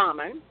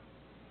shaman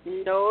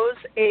knows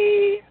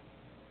a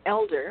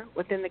elder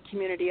within the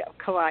community of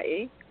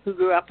Kauai who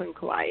grew up in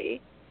Kauai,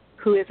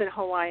 who is a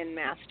Hawaiian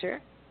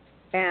master,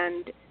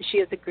 and she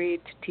has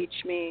agreed to teach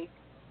me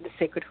the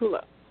sacred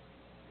hula.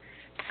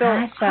 So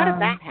awesome. How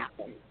did that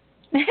happen?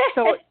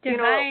 So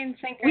Divine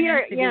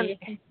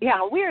synchronicity.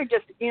 we are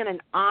just in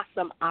an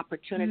awesome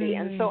opportunity.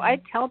 And so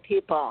I tell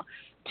people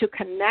to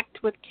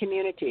connect with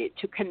community,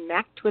 to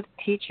connect with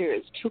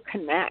teachers, to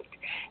connect.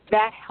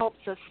 That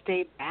helps us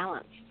stay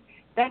balanced.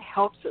 That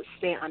helps us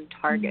stay on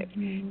target.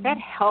 That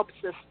helps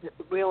us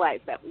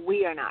realize that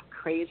we are not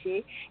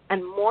crazy.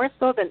 And more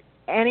so than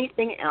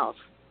anything else,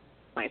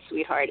 my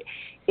sweetheart,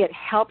 it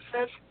helps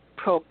us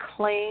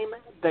proclaim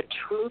the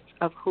truth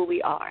of who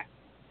we are.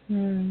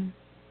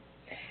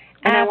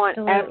 And I want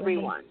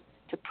everyone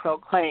to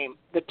proclaim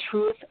the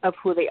truth of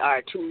who they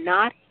are, to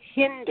not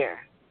hinder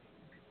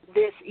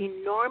this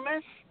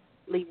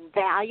enormously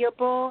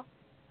valuable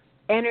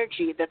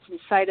energy that's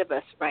inside of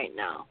us right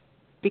now,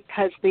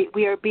 because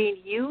we are being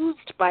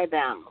used by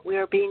them. We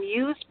are being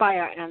used by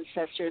our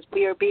ancestors.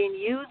 We are being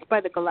used by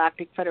the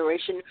Galactic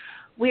Federation.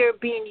 We are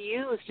being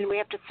used, and we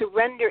have to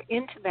surrender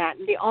into that.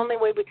 And the only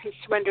way we can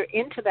surrender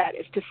into that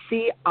is to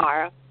see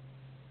our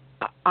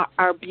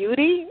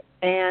beauty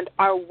and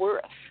our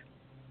worth.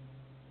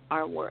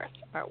 Our worth.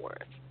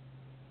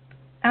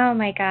 Oh,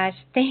 my gosh.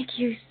 Thank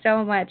you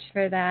so much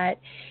for that.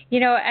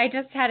 I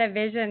just had a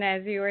vision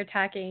as you were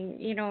talking.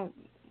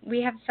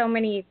 We have so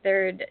many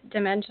third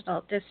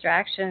dimensional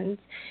distractions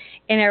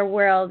in our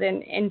world,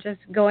 and just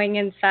going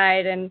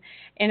inside. And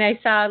I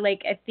saw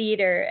like a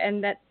theater,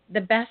 and that the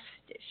best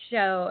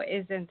show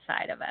is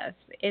inside of us.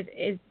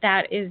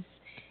 That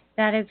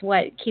is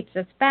what keeps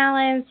us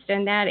balanced.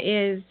 And that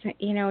is,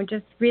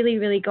 just really,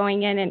 really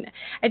going in. And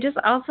I just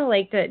also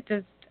like to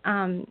just,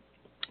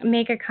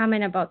 make a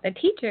comment about the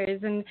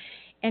teachers,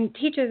 and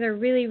teachers are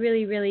really,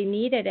 really, really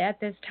needed at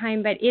this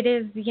time, but it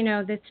is,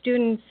 the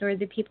students or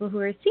the people who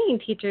are seeing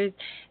teachers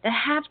that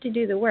have to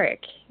do the work.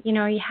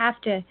 You have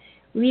to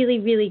really,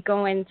 really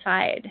go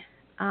inside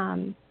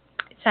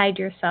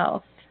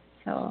yourself.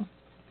 So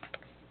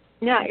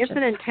yeah, it's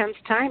an intense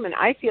time, and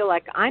I feel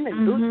like I'm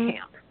in boot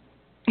camp.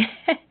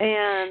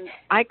 And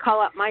I call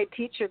up my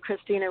teacher,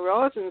 Christina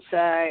Rose, and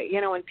say,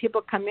 when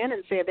people come in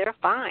and say they're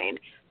fine,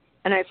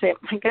 and I say,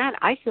 my God,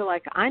 I feel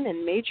like I'm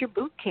in major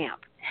boot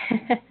camp.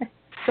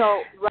 So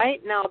right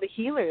now, the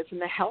healers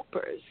and the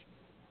helpers,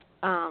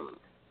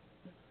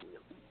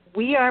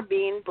 we are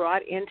being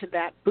brought into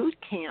that boot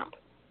camp,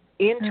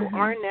 into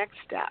our next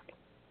step,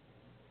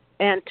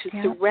 and to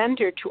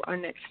surrender to our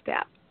next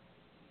step.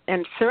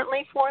 and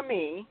certainly for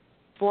me,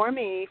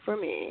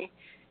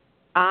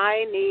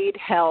 I need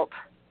help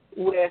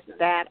with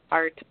that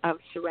art of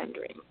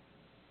surrendering.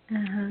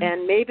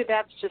 And maybe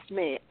that's just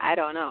me. I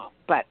don't know,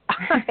 but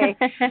I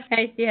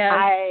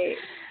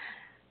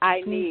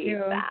need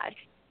that.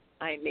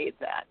 I need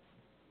that.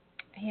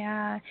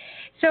 Yeah.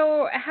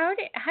 So how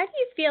do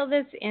you feel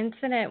this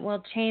incident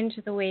will change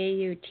the way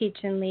you teach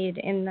and lead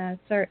in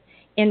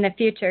the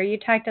future? You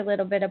talked a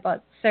little bit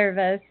about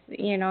service.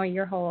 You know,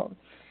 your whole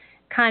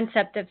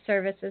concept of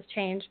service has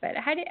changed, but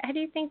how do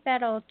you think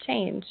that'll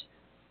change?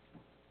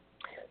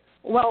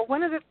 Well,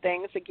 one of the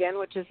things, again,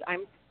 which is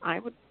I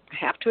would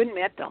have to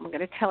admit, I'm going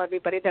to tell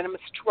everybody that I'm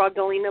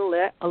struggling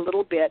a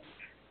little bit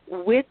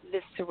with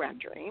this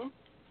surrendering.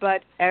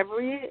 But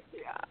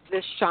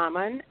this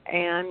shaman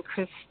and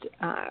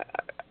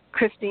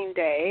Christine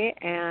Day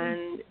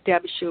and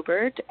Deb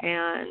Schubert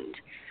and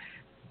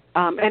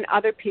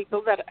other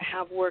people that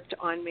have worked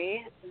on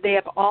me, they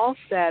have all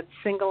said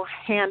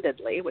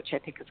single-handedly, which I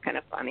think is kind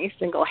of funny,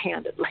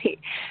 single-handedly,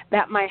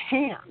 that my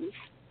hands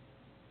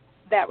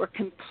that were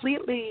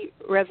completely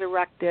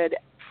resurrected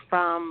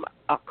from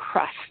a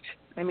crust.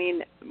 I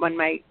mean, when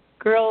my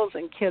girls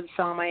and kids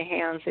saw my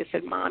hands, they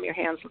said, "Mom, your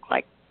hands look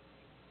like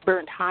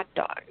burnt hot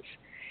dogs."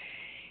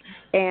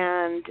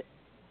 And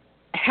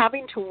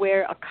having to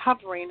wear a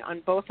covering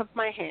on both of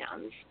my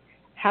hands,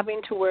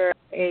 having to wear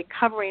a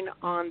covering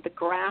on the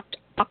graft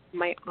up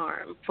my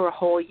arm for a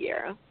whole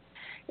year.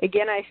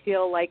 Again, I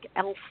feel like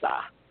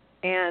Elsa,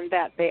 and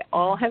that they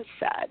all have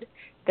said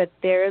that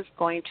there is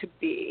going to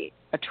be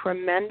a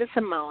tremendous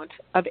amount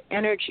of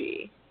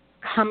energy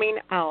coming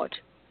out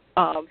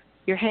of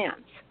your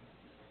hands.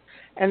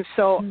 And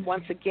so,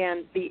 once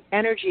again, the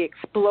energy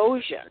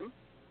explosion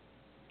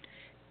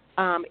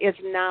is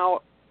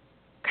now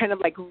kind of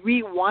like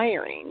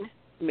rewiring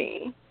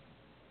me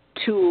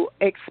to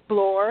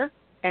explore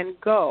and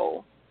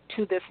go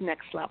to this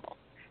next level.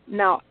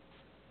 Now,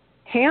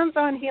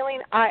 hands-on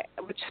healing,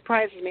 which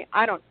surprises me,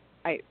 I don't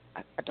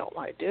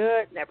want to do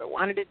it. Never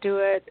wanted to do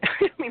it.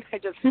 I mean,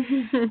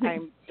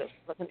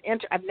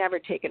 I've never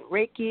taken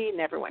Reiki.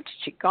 Never went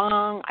to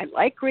Qigong. I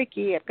like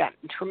Reiki. I've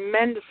gotten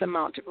tremendous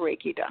amount of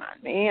Reiki done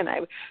on me, and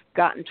I've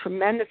gotten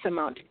tremendous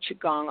amount of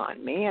Qigong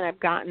on me, and I've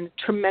gotten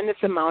tremendous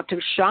amount of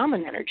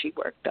shaman energy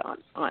work done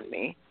on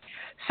me.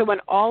 So when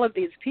all of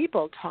these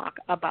people talk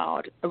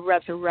about a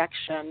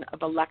resurrection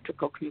of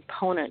electrical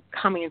component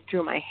coming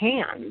through my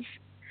hands,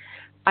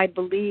 I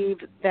believe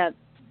that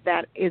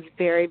is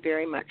very,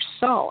 very much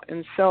so.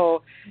 And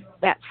so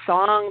that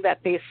song that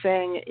they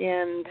sang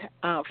in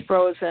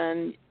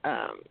Frozen,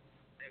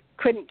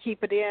 couldn't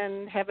keep it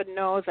in, heaven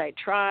knows I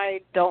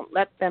tried, don't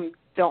let them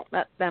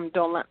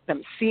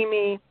see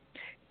me,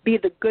 be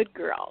the good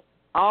girl.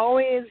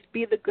 Always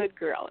be the good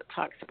girl. It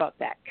talks about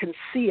that.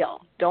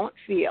 Conceal, don't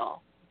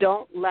feel,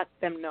 don't let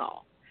them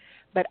know.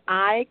 But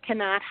I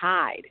cannot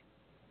hide.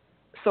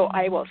 So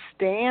I will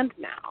stand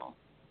now.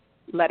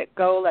 Let it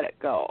go, let it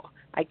go.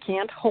 I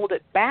can't hold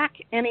it back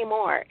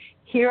anymore.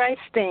 Here I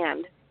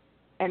stand,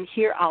 and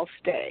here I'll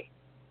stay.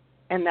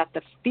 And that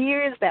the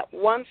fears that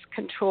once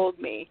controlled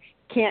me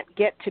can't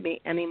get to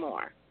me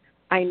anymore.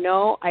 I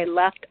know I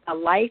left a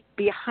life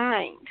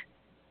behind,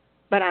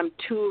 but I'm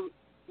too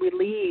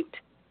relieved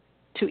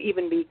to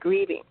even be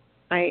grieving.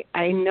 I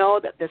know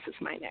that this is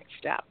my next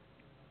step.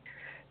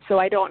 So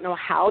I don't know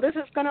how this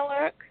is going to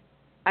look.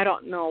 I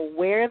don't know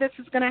where this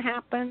is going to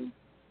happen.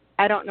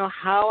 I don't know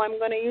how I'm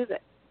going to use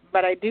it.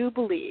 But I do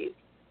believe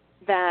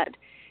that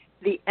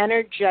the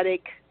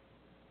energetic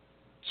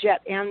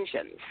jet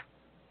engines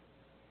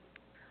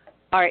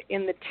are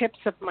in the tips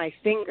of my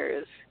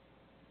fingers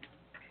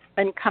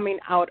and coming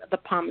out of the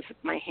palms of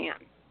my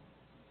hand.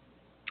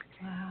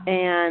 Wow.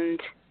 And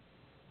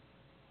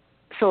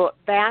so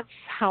that's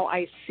how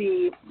I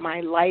see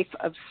my life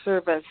of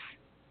service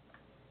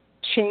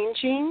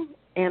changing,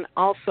 and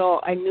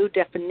also a new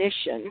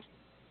definition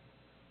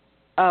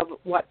of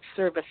what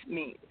service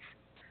means.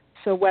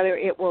 So whether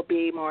it will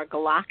be more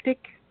galactic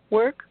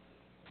work,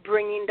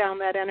 bringing down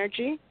that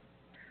energy,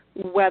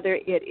 whether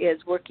it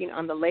is working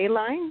on the ley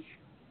lines,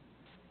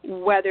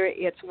 whether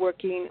it's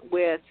working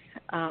with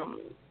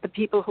the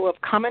people who have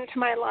come into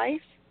my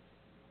life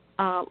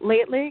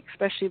lately,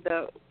 especially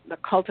the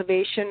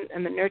cultivation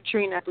and the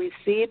nurturing I've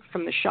received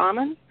from the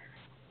shaman,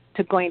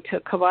 to going to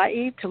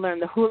Kauai to learn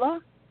the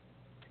hula.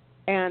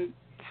 And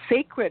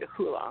sacred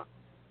hula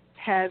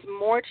has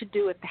more to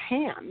do with the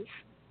hands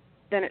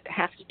than it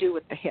has to do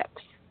with the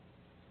hips.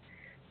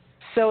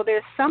 So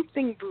there's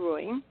something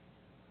brewing.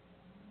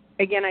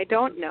 Again, I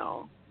don't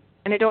know,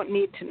 and I don't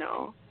need to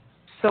know.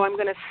 So I'm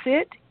going to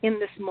sit in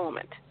this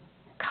moment,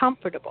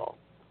 comfortable,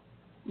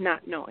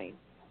 not knowing,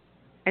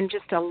 and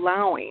just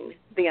allowing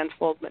the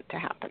unfoldment to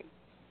happen.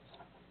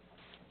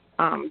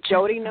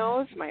 Jody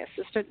knows, my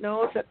assistant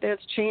knows that there's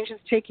changes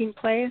taking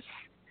place.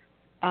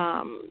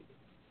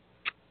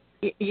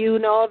 You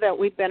know that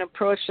we've been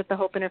approached at the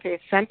Hope Interfaith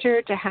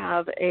Center to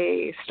have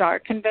a star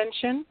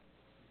convention.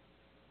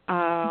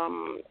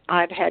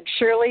 I've had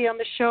Shirley on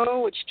the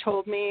show, which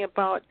told me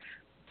about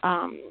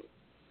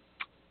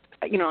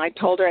I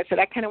told her, I said,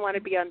 I kind of want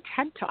to be on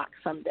TED Talk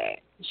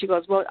someday. She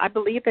goes, well, I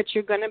believe that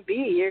you're going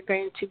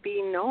to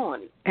be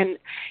known. And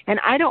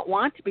I don't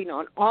want to be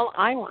known. All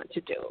I want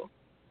to do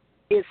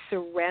is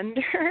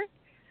surrender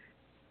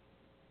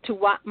to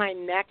what my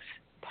next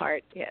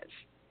part is.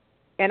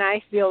 And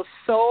I feel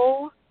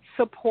so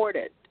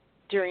supported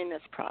during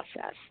this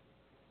process,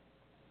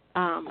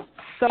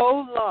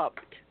 so loved.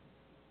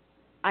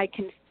 I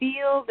can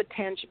feel the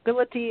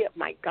tangibility of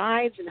my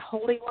guides and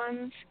holy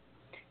ones.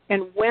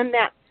 And when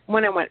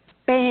I went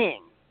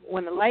bang,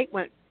 when the light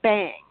went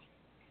bang,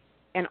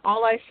 and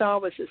all I saw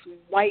was this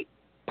white,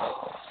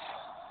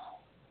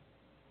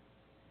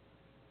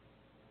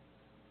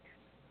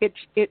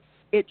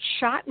 it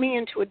shot me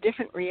into a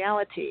different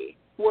reality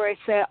where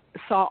I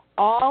saw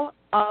all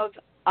of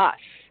us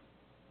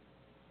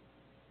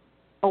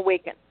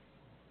awaken.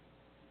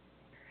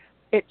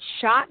 It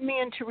shot me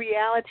into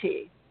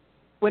reality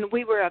when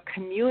we were a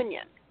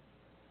communion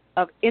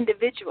of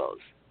individuals,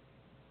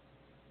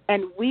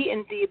 and we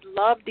indeed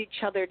loved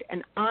each other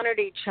and honored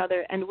each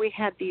other, and we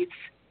had these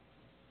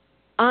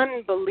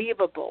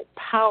unbelievable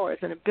powers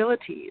and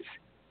abilities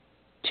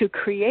to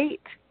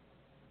create,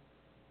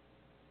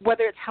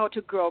 whether it's how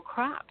to grow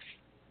crops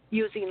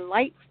using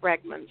light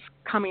fragments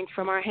coming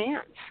from our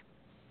hands,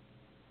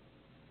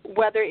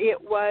 whether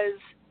it was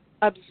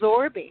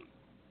absorbing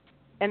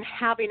and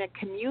having a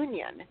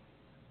communion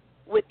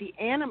with the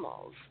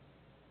animals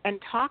and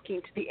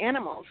talking to the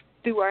animals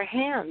through our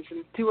hands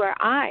and through our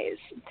eyes,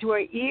 through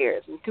our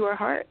ears and through our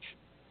hearts.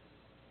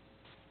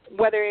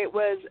 Whether it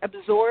was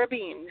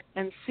absorbing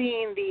and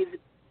seeing these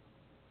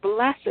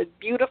blessed,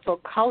 beautiful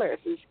colors,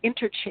 this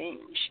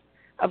interchange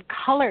of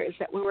colors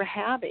that we were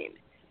having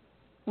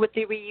with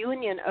the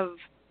reunion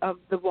of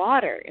the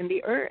water and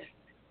the earth.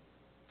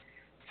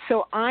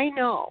 So I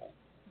know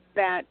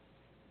that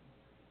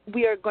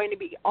we are going to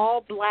be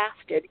all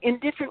blasted in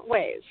different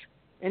ways.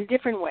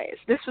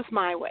 This was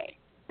my way.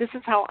 This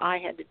is how I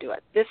had to do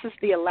it. This is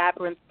the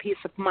labyrinth piece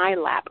of my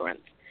labyrinth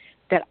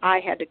that I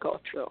had to go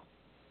through.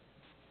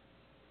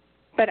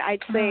 But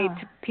I'd say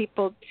to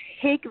people,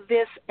 take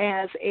this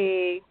as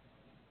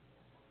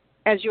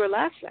your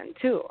lesson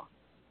too.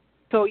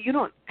 So you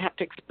don't have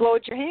to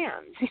explode your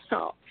hands,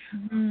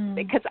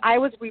 because I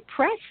was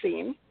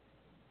repressing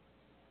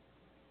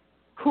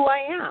who I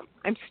am.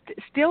 I'm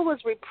still was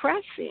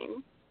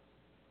repressing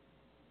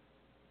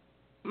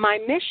my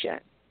mission.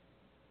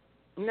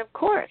 And of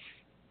course,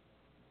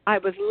 I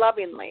was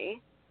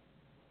lovingly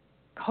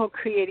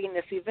co-creating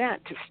this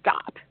event to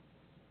stop.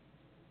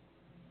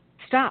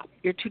 Stop.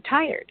 You're too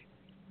tired.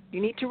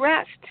 You need to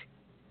rest.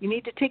 You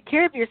need to take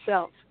care of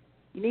yourself.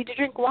 You need to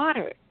drink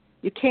water.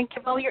 You can't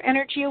give all your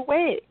energy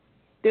away.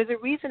 There's a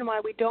reason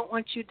why we don't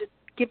want you to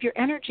give your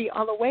energy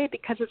all away,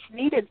 because it's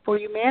needed for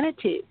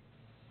humanity.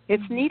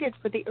 It's needed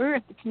for the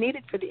earth. It's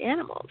needed for the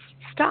animals.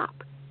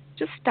 Stop.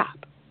 Just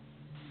stop.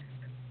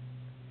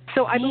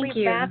 So I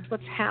believe that's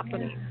what's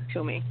happening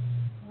to me.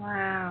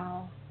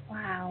 Wow.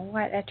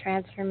 What a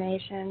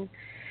transformation.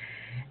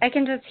 I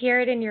can just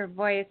hear it in your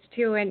voice,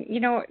 too. And,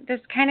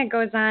 this kind of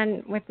goes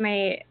on with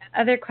my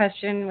other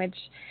question, which,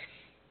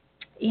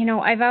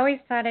 I've always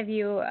thought of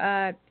you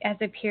as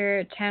a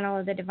pure channel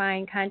of the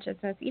divine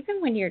consciousness. Even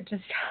when you're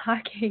just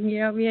talking,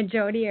 me and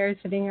Jody are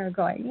sitting here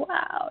going,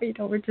 wow,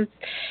 we're just,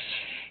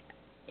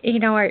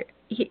 are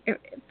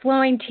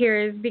flowing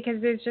tears,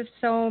 because there's just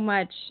so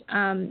much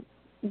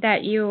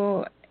that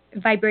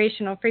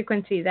vibrational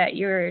frequency that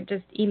you're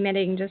just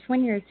emitting just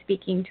when you're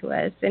speaking to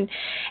us. And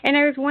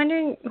I was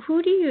wondering,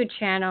 who do you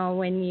channel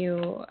when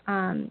you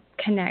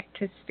connect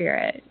to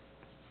spirit?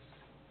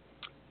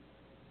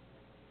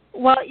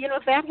 Well,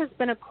 that has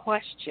been a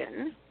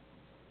question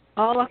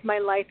all of my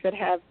life that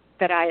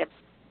I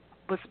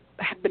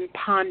have been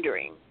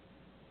pondering.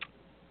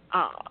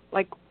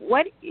 Like,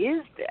 what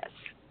is this?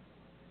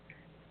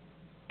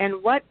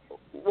 And what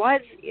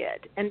was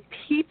it? And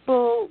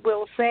people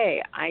will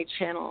say, I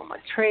channel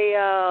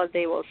Maitreya.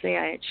 They will say,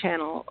 I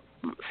channel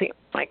St.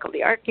 Michael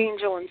the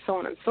Archangel, and so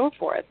on and so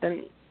forth.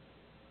 And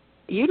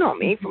you know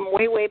me from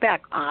way, way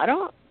back. I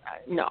don't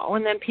know.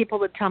 And then people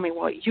would tell me,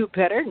 well, you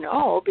better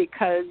know,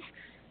 because,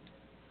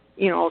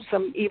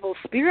 some evil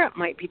spirit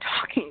might be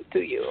talking to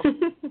you.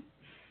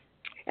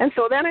 And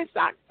so then I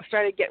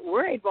started to get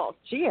worried. Well,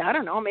 gee, I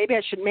don't know. Maybe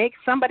I should make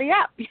somebody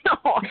up,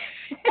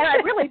 And I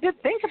really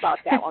did think about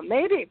that one.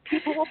 Maybe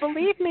people will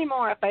believe me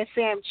more if I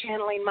say I'm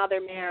channeling Mother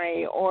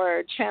Mary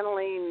or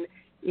channeling,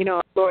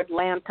 Lord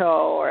Lanto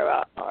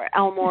or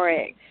El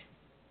Morey.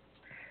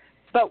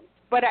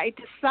 But I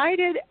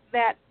decided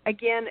that,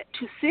 again,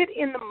 to sit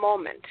in the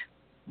moment,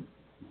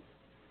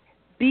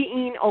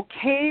 being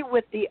okay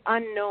with the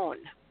unknown.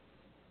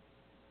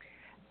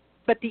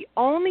 But the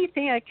only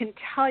thing I can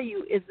tell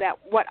you is that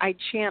what I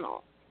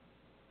channel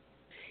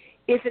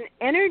is an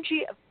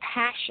energy of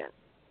passion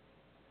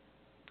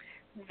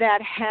that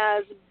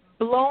has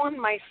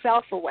blown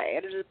myself away.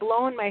 It has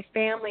blown my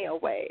family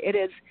away. It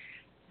is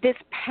this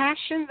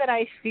passion that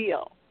I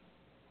feel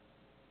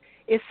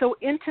is so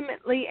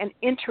intimately and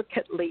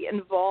intricately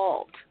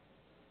involved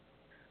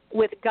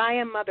with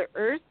Gaia Mother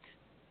Earth,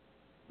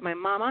 my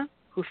mama,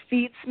 who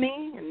feeds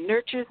me and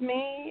nurtures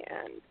me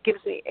and gives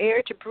me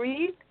air to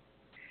breathe.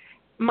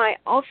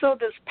 Also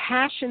this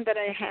passion that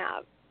I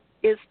have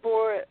is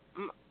for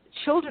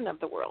children of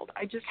the world.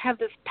 I just have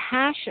this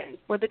passion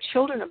for the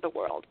children of the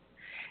world.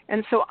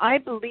 And so I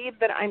believe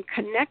that I'm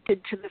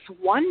connected to this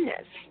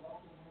oneness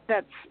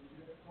that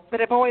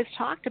I've always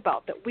talked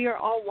about, that we are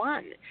all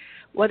one.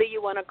 Whether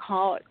you want to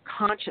call it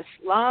conscious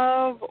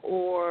love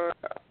or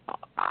a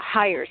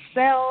higher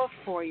self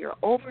or your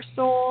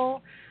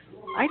oversoul,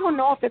 I don't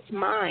know if it's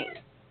mine.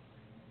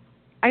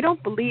 I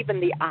don't believe in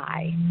the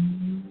I.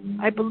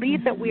 I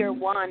believe that we are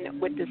one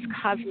with this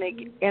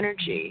cosmic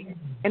energy,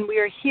 and we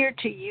are here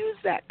to use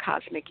that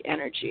cosmic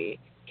energy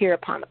here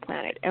upon the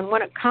planet. And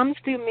when it comes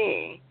to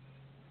me,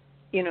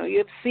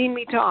 you've seen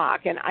me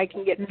talk, and I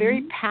can get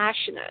very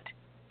passionate.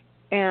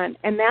 And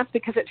that's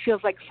because it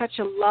feels like such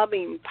a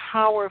loving,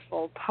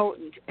 powerful,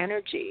 potent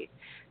energy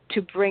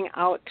to bring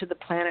out to the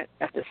planet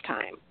at this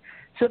time.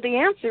 So the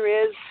answer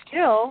is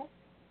still,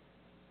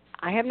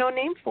 I have no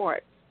name for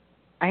it.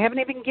 I haven't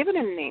even given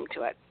a name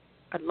to it.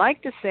 I'd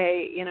like to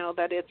say,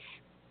 that it's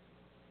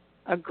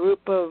a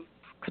group of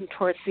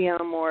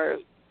consortium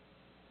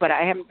but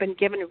I haven't been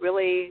given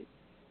really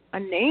a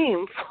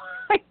name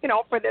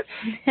for this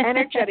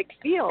energetic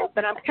field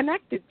that I'm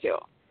connected to.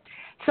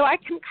 So I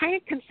can kind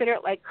of consider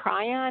it like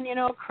Cryon,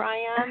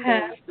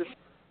 Cryon is this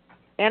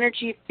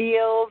energy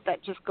field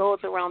that just goes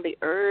around the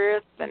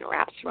earth and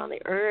wraps around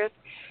the earth.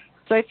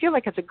 So I feel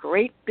like it's a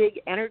great big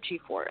energy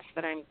force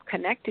that I'm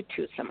connected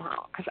to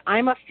somehow, because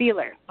I'm a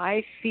feeler.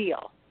 I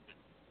feel.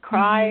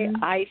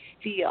 I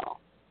feel.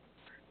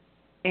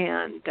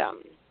 And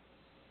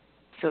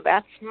so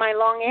that's my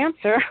long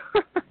answer.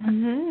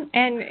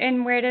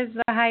 And where does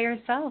the higher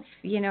self,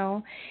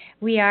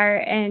 we are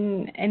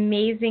an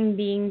amazing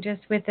being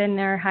just within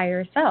our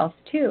higher self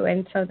too.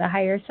 And so the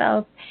higher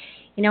self,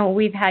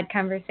 we've had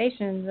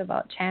conversations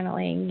about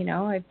channeling,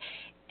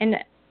 and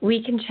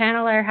we can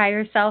channel our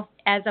higher self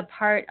as a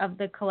part of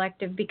the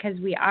collective because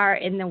we are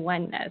in the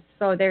oneness.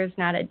 So there's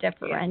not a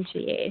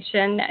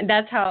differentiation.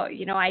 That's how,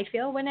 I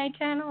feel when I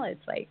channel.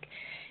 It's like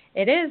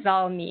it is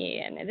all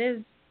me, and it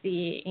is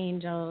the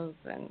angels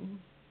and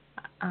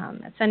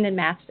ascended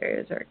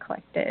masters or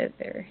collective.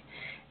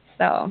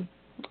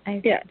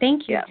 Thank you.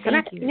 Thank you.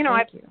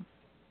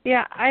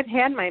 Yeah, I've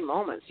had my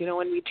moments,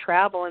 when we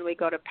travel and we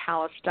go to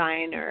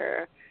Palestine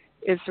or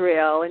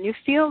Israel, and you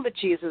feel the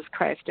Jesus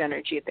Christ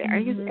energy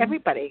there.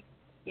 Everybody,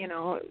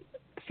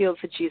 feels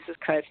the Jesus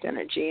Christ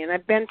energy. And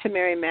I've been to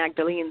Mary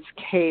Magdalene's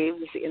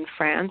caves in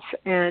France,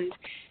 and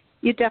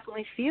you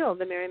definitely feel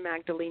the Mary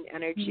Magdalene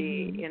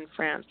energy in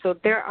France. So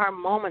there are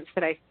moments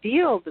that I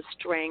feel the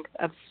strength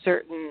of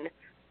certain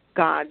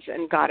gods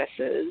and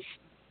goddesses.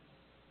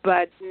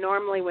 But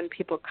normally when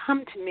people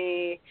come to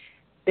me,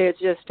 there's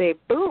just a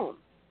boom,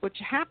 which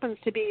happens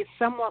to be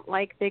somewhat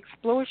like the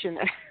explosion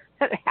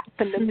that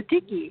happened in the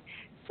Tiki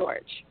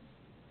scorch.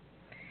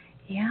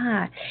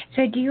 Yeah.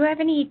 So do you have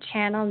any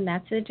channel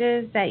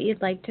messages that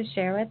you'd like to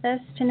share with us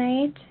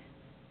tonight?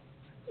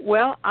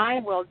 Well, I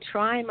will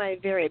try my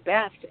very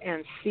best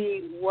and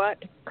see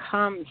what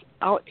comes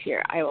out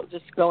here. I will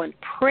just go in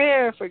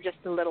prayer for just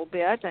a little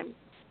bit.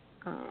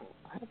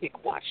 You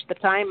can watch the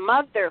time.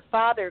 Mother,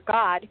 Father,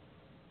 God,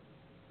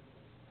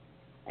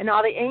 and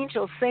all the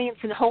angels, saints,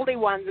 and holy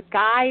ones,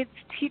 guides,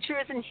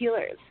 teachers, and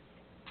healers,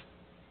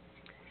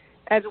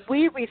 as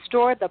we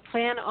restore the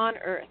plan on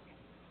earth,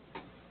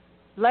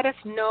 let us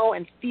know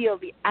and feel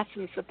the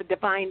essence of the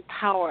divine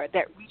power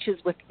that reaches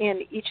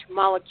within each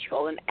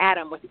molecule and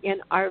atom within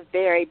our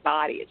very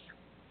bodies.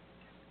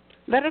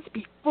 Let us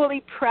be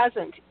fully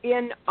present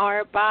in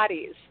our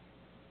bodies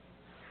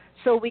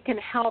so we can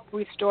help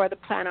restore the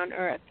plan on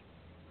earth.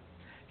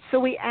 So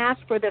we ask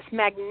for this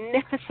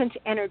magnificent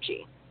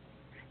energy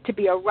to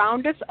be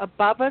around us,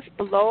 above us,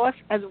 below us,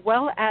 as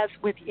well as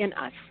within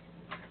us.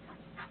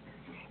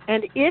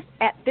 And if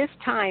at this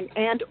time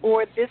and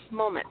or this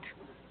moment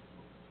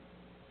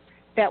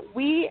that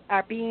we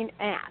are being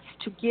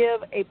asked to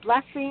give a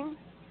blessing,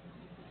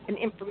 an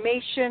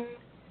information,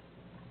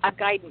 a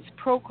guidance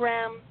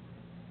program,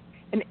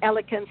 an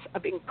elegance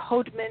of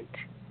encodement,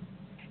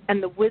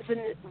 and the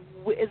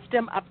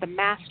wisdom of the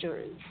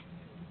masters,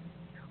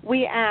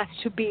 we ask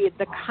to be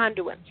the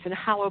conduits and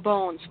hollow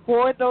bones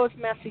for those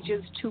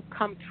messages to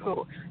come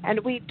through. And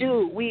we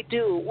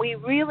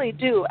really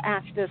do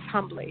ask this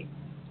humbly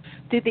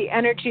through the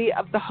energy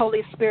of the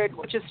Holy Spirit,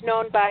 which is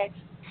known by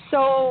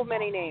so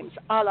many names: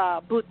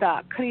 Allah,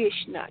 Buddha,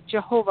 Krishna,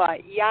 Jehovah,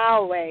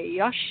 Yahweh,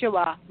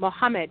 Yeshua,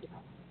 Muhammad,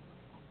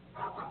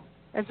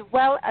 as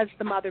well as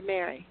the Mother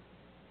Mary,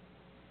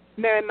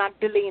 Mary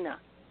Magdalena,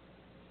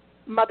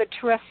 Mother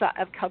Teresa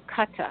of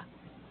Calcutta,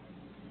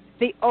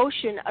 the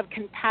ocean of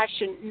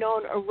compassion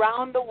known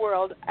around the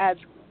world as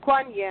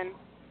Kuan Yin,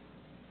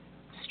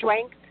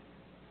 strength,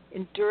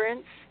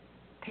 endurance,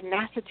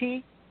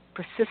 tenacity,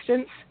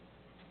 persistence,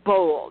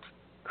 bold,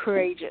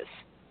 courageous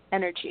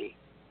energy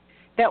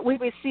that we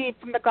receive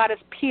from the goddess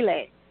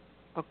Pele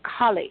or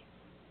Kali,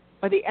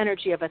 or the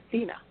energy of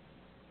Athena.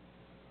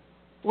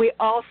 We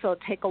also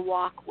take a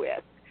walk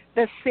with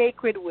the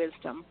sacred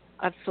wisdom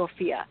of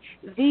Sophia.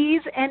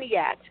 These and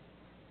yet,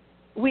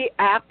 we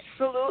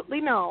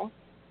absolutely know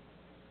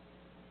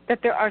that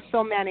there are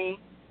so many,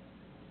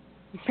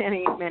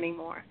 many, many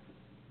more.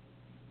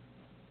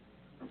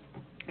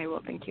 I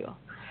will thank you.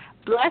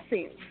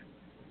 Blessings.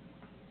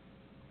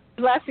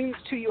 Blessings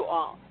to you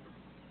all.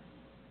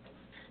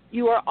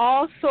 You are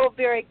all so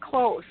very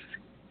close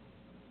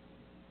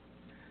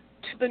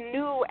to the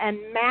new and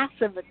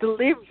massive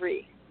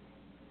delivery,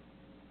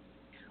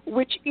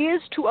 which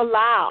is to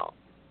allow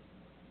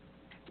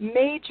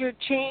major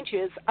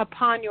changes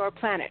upon your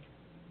planet.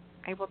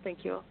 I will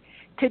thank you.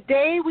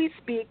 Today we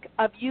speak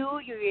of you,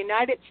 your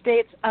United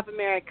States of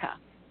America,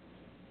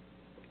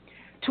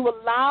 to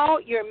allow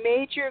your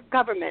major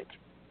government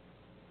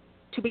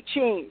to be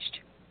changed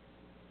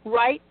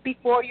right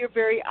before your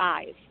very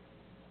eyes.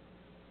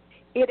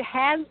 It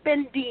has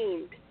been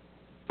deemed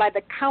by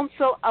the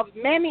Council of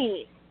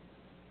Many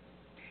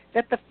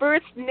that the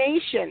First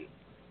Nation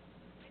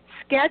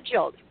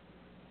scheduled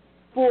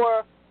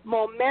for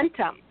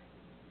momentum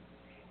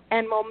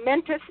and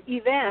momentous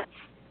events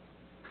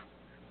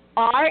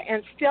are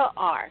and still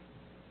are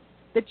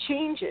the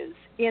changes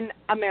in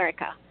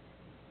America.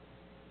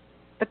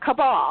 The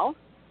cabal,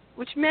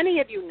 which many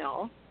of you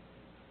know,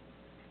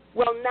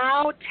 will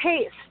now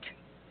taste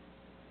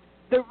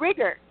the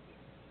rigor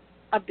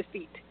of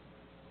defeat.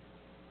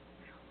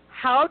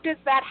 How does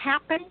that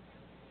happen?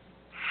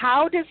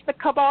 How does the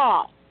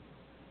cabal,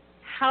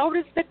 how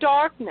does the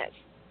darkness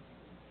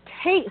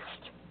taste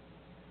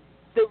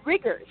the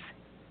rigors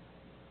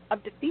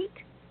of defeat?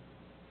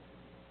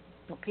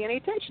 Don't pay any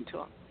attention to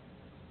them.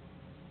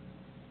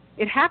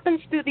 It happens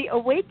through the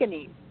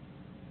awakening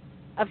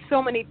of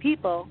so many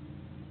people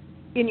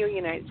in your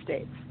United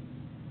States.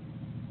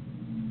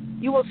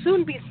 You will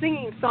soon be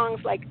singing songs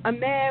like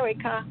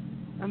America,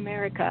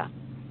 America.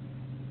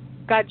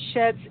 God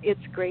sheds its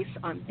grace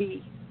on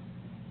thee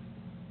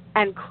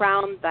and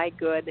crown thy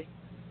good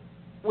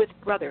with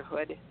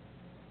brotherhood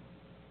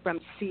from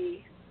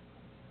sea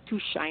to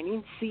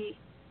shining sea.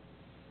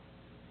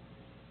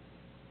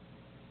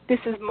 This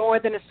is more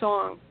than a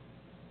song.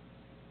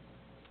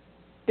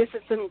 This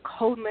is an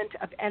encodement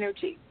of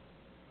energy.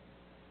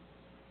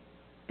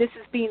 This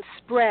is being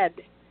spread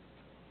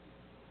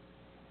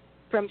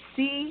from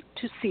sea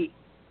to sea.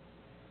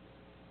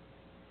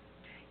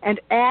 And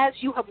as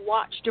you have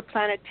watched your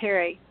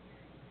planetary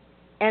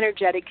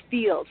energetic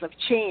fields of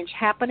change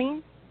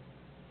happening,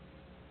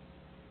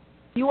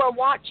 you are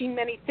watching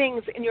many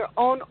things in your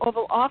own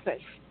Oval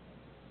Office.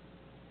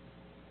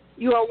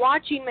 You are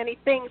watching many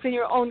things in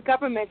your own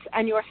governments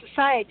and your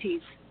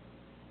societies.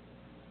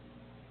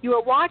 You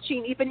are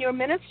watching even your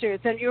ministers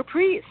and your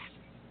priests.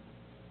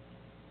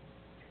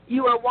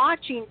 You are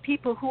watching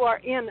people who are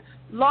in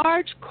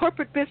large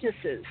corporate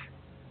businesses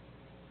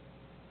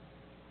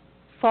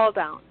fall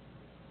down.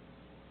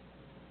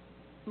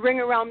 Ring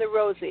around the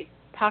rosy,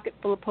 pocket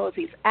full of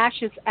posies,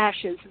 ashes,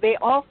 ashes. They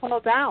all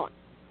fall down.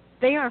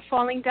 They are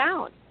falling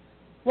down.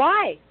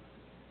 Why?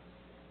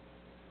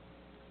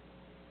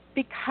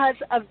 Because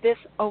of this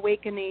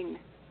awakening,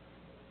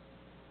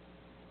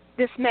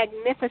 this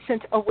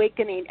magnificent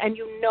awakening, and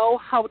you know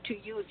how to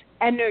use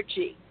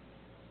energy.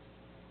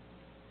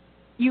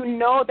 You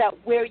know that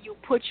where you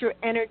put your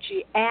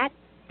energy at,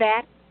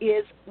 that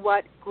is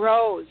what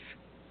grows.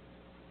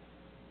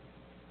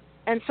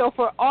 And so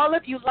for all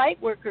of you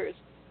light workers,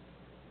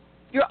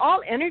 you're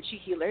all energy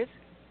healers.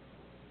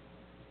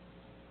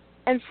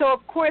 And so,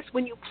 of course,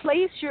 when you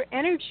place your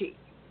energy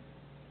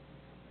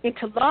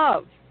into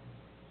love,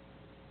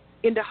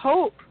 into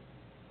hope,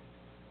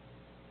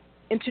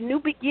 into new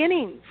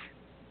beginnings,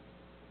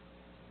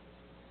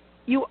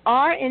 you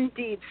are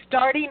indeed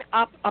starting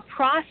up a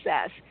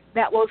process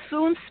that will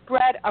soon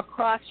spread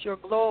across your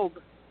globe.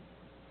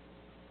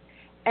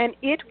 And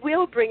it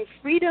will bring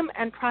freedom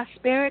and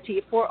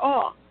prosperity for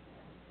all.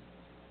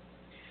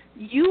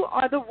 You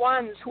are the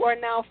ones who are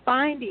now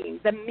finding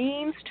the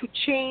means to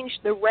change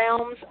the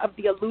realms of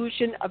the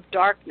illusion of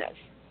darkness.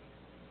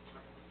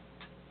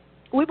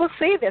 We will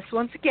say this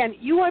once again.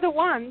 You are the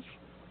ones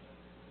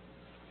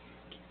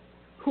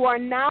who are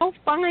now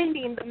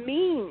finding the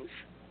means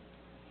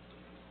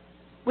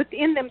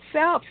within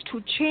themselves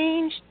to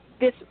change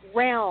this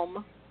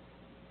realm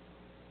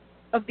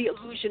of the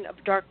illusion of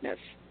darkness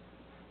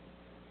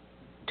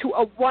to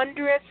a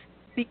wondrous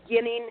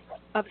beginning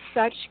of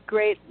such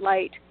great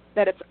light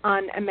that it's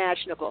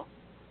unimaginable.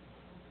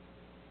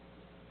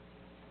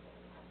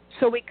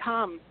 So we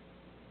come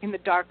in the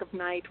dark of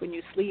night when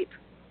you sleep.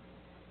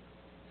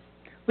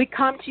 We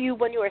come to you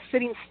when you are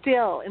sitting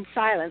still in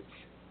silence.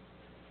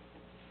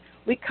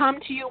 We come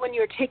to you when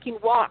you're taking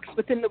walks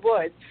within the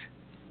woods.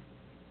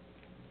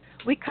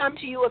 We come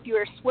to you if you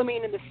are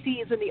swimming in the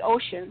seas and the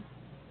ocean.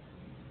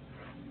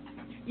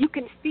 You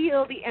can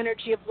feel the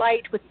energy of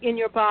light within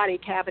your body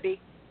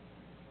cavity.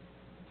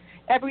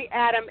 Every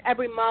atom,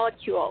 every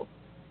molecule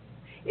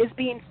is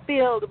being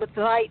filled with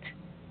light.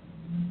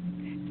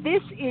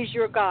 This is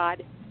your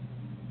God.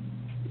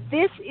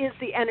 This is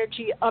the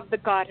energy of the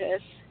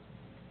goddess.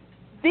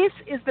 This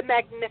is the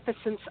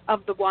magnificence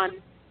of the one.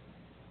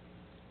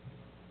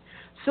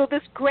 So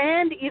this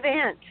grand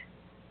event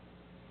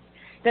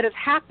that is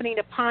happening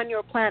upon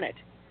your planet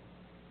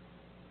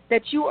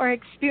that you are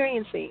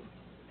experiencing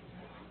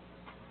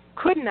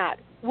could not,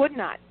 would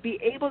not be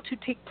able to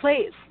take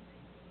place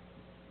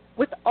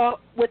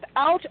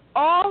without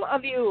all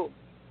of you.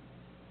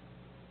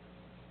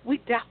 We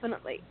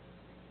definitely,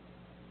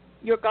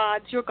 your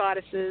gods, your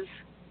goddesses,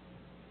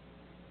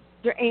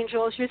 your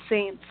angels, your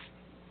saints,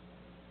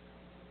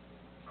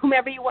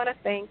 whomever you want to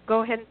thank,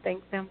 go ahead and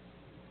thank them.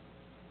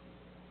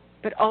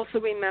 But also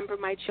remember,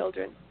 my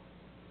children,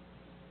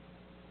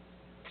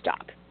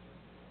 stop.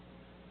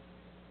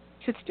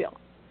 Sit still.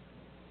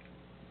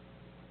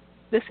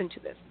 Listen to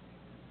this.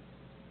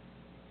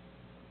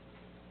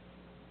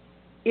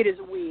 It is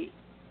we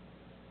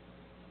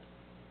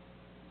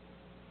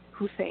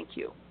who thank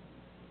you.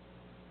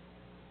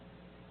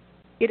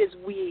 It is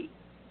we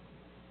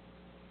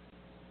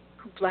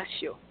who bless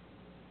you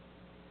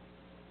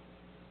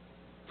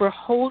for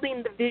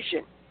holding the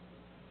vision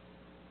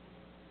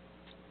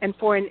and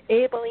for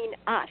enabling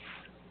us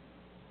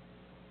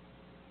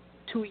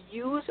to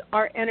use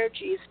our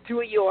energies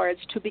through yours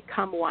to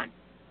become one.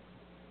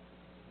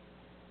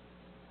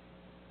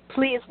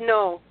 Please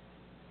know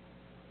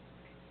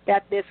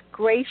that this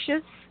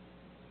gracious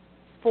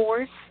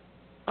force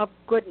of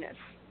goodness,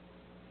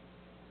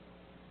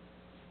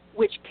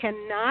 which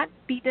cannot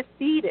be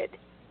defeated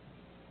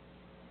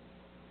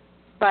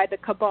by the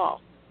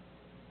cabal,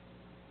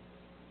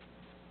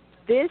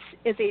 this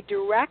is a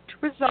direct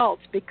result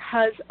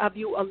because of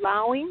you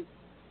allowing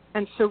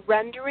and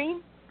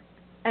surrendering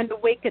and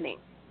awakening.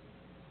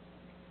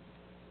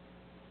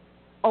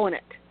 Own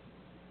it.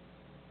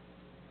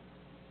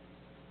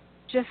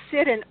 Just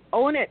sit and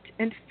own it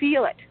and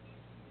feel it.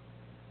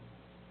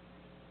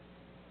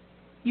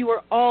 You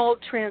are all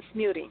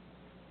transmuting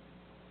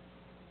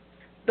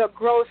the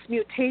gross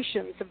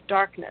mutations of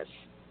darkness.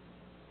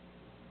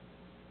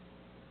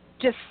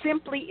 Just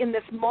simply in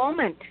this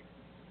moment,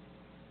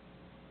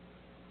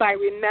 by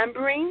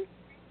remembering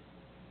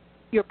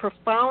your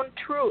profound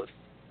truth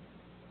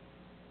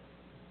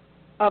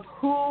of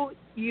who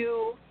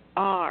you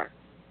are.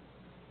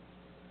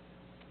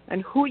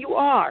 And who you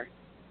are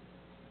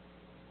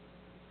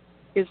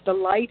is the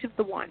light of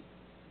the one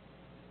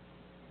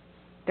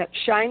that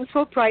shines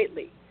so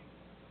brightly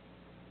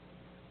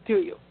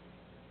through you.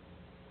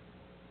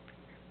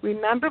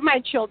 Remember,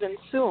 my children,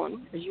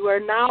 soon, as you are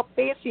now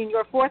facing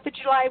your 4th of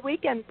July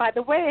weekend, by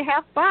the way,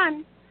 have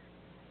fun.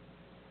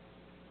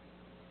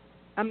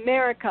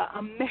 America,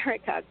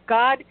 America,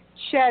 God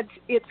sheds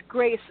its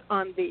grace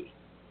on thee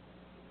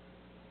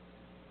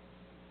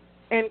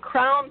and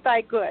crown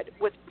thy good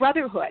with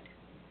brotherhood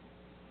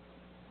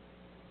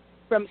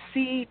from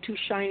sea to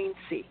shining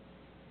sea.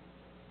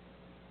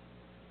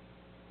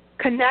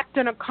 Connect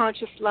on a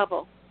conscious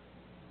level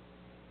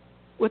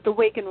with the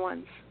awakened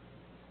ones.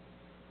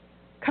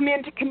 Come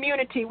into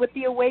community with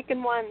the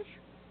awakened ones.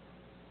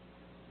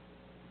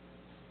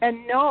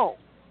 And know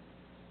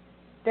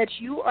that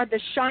you are the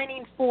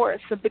shining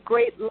force of the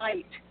great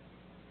light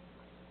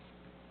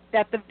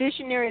that the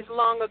visionaries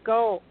long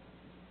ago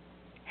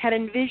had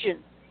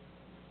envisioned.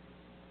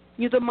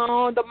 You, the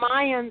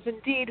Mayans,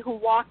 indeed, who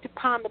walked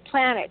upon the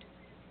planet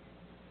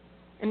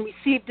and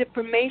received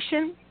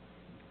information,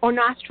 or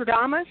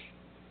Nostradamus,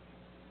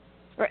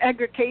 or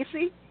Edgar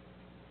Cayce,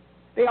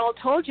 they all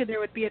told you there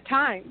would be a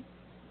time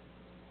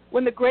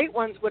when the great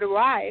ones would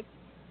arrive.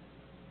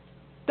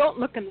 Don't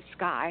look in the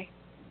sky.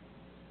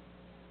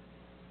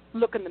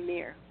 Look in the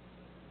mirror.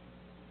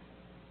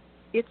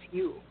 It's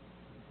you.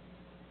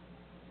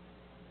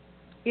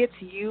 It's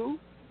you.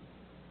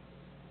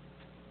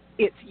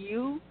 It's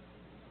you.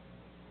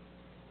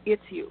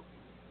 It's you.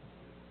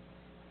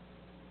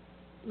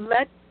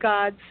 Let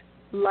God's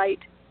light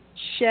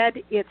shed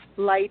its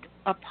light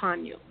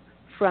upon you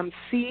from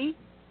sea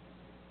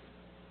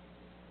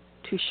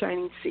to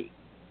shining sea.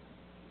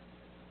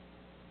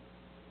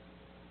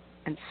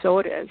 And so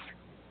it is,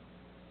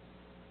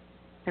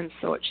 and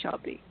so it shall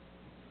be.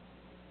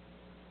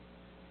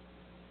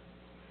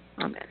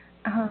 Amen.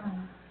 Oh,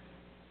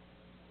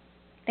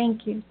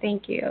 thank you,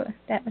 thank you.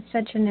 That was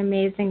such an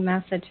amazing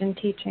message and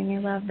teaching. I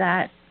love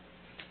that.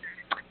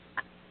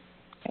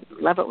 I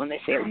love it when they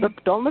say,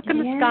 "Look, don't look in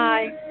the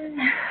sky.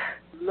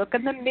 Look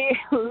in the mirror.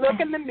 Look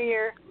in the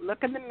mirror.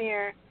 Look in the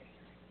mirror.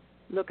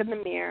 Look in the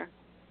mirror."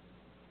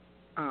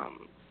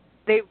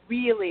 They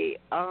really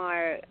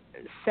are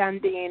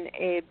sending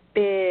a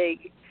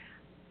big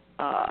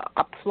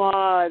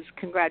applause,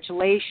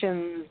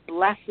 congratulations,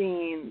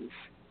 blessings,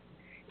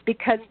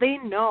 because they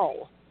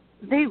know,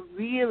 they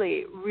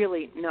really,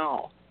 really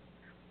know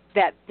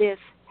that this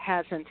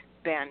hasn't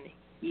been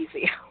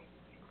easy.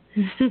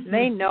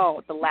 They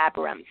know the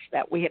labyrinths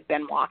that we have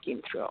been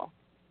walking through.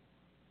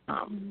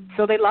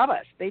 So they love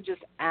us. They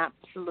just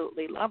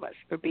absolutely love us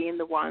for being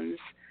the ones,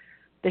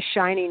 the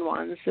shining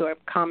ones who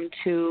have come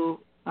to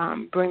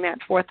bring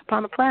that forth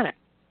upon the planet.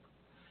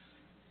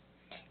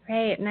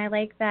 Right, and I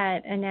like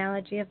that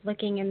analogy of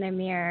looking in the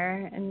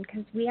mirror, and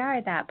because we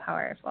are that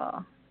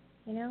powerful.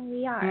 You know,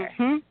 we are.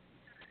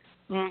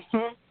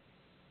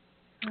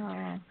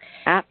 Oh.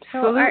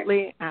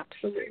 Absolutely,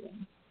 absolutely.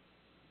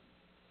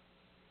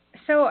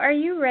 So are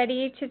you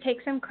ready to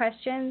take some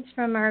questions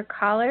from our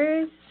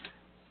callers?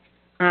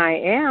 I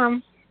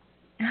am.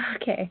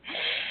 Okay.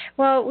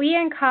 Well, we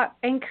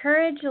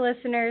encourage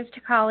listeners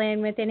to call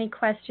in with any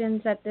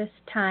questions at this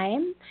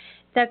time.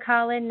 The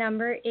call-in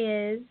number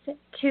is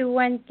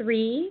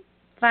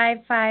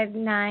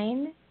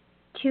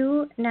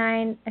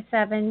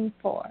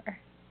 213-559-2974.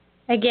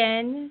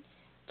 Again,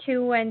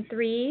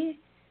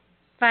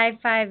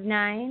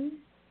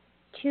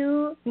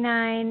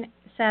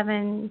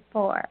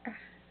 213-559-2974.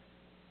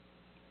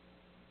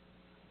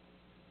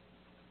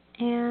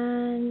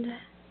 And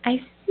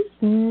I see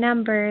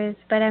numbers,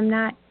 but I'm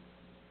not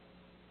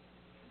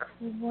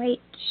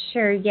quite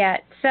sure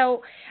yet.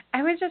 So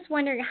I was just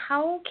wondering,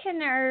 how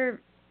can our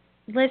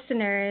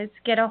listeners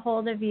get a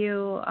hold of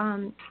you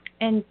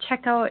and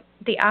check out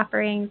the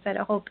offerings at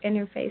Hope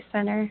Interfaith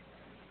Center?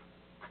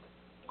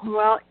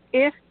 Well,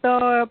 if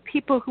the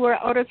people who are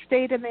out of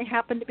state and they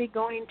happen to be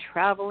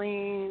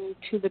traveling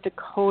to the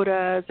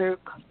Dakotas or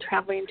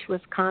traveling to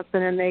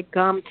Wisconsin and they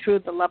come through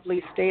the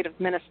lovely state of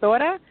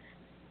Minnesota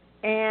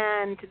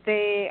and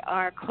they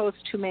are close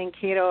to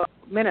Mankato,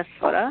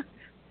 Minnesota,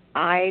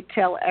 I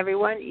tell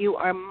everyone you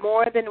are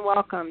more than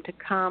welcome to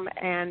come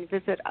and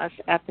visit us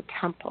at the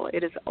temple.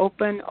 It is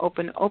open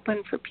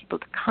for people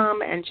to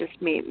come and just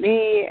meet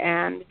me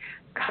and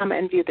come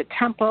and view the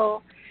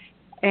temple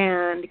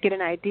and get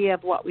an idea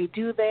of what we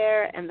do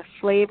there and the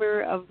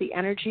flavor of the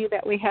energy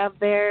that we have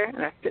there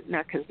and our sit in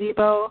our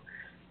gazebo.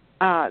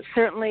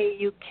 Certainly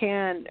you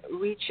can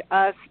reach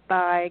us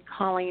by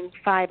calling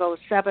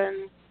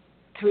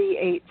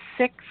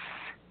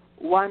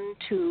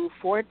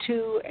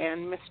 507-386-1242,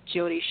 and Miss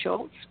Jody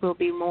Schultz will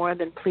be more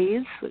than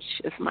pleased, which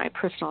is my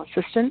personal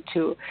assistant,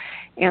 to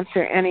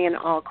answer any and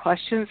all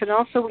questions. And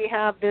also we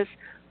have this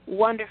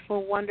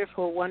wonderful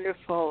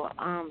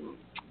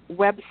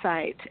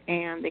website,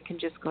 and they can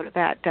just go to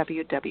that,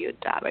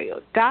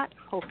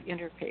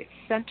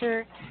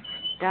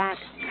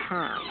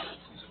 www.hopeinterfaithcenter.com.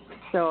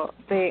 So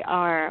they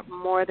are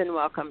more than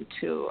welcome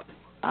to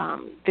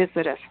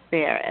visit us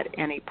there at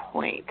any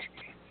point.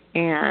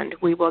 And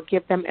we will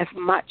give them as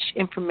much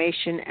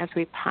information as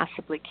we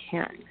possibly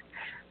can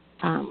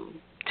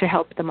to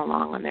help them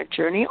along on their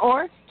journey,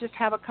 or just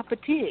have a cup of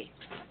tea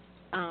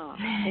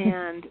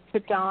and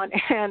sit down.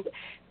 And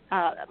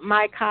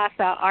my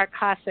casa, our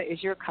casa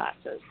is your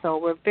casa. So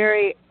we're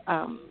very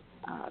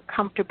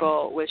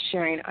comfortable with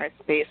sharing our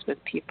space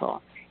with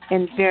people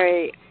in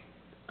very,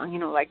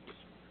 like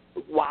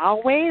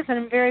wow ways, and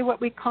in very what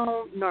we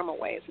call normal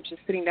ways, which is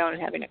sitting down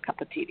and having a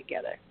cup of tea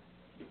together.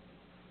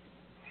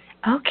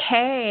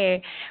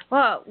 Okay.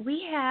 Well,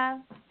 we have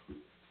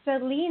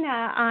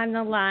Selena on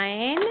the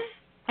line.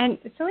 And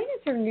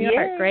Selena's from New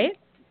York, right?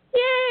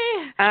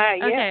 Yay! Yeah.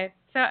 Okay.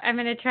 So I'm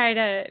going to try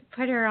to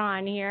put her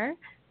on here.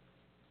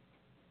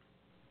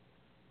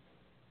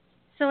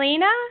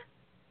 Selena?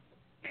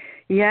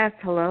 Yes.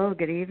 Hello.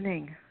 Good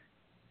evening.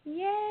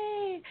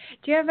 Yay.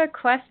 Do you have a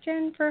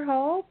question for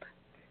Hope?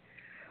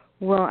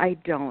 Well, I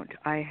don't.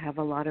 I have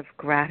a lot of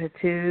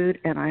gratitude,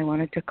 and I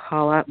wanted to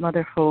call out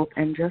Mother Hope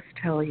and just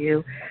tell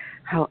you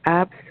how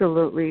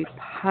absolutely,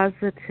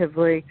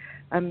 positively,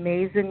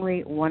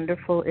 amazingly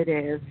wonderful it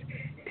is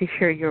to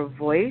hear your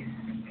voice,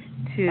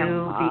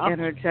 to be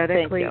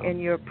energetically in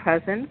your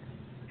presence,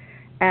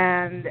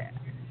 and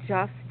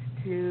just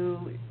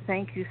to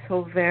thank you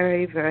so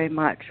very, very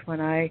much.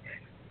 When I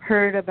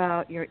heard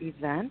about your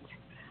event,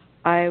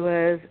 I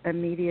was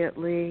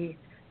immediately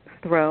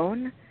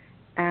thrown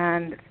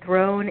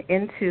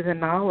into the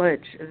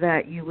knowledge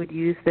that you would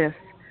use this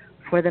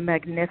for the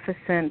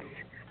magnificence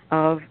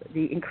of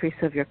the increase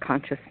of your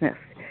consciousness.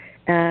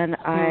 And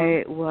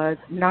I was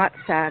not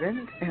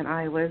saddened, and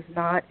I was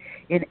not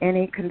in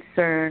any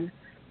concern.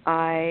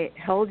 I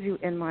held you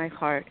in my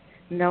heart,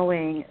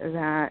 knowing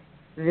that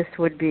this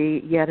would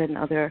be yet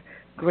another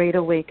great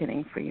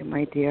awakening for you,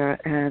 my dear.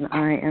 And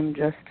I am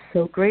just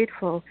so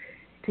grateful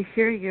to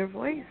hear your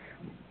voice.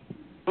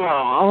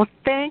 Oh,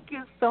 thank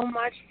you so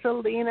much,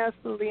 Selena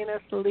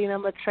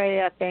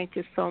Maitreya. Thank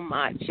you so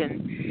much.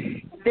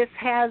 And this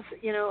has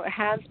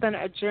been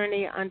a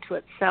journey unto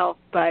itself,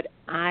 but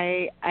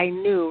I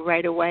knew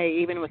right away,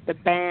 even with the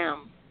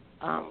BAM,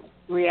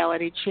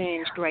 reality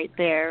changed right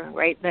there,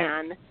 right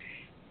then.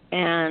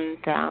 And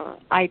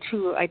I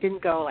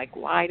didn't go like,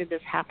 why did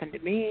this happen to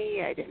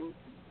me? I didn't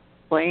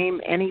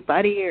blame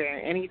anybody or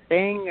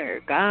anything or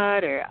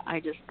God, or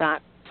I just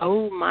thought,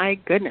 oh my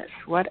goodness,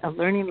 what a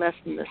learning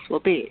lesson this will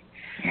be,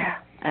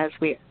 as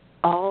we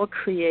all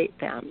create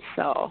them.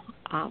 So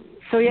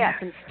yes,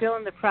 I'm still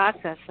in the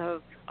process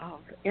of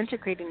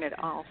integrating it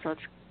all. So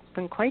it's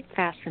been quite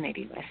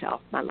fascinating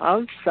myself, my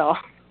love. So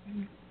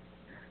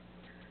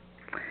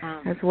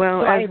as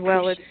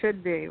well it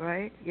should be,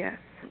 right? Yes,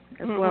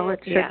 as well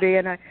it should be.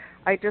 And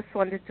I just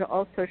wanted to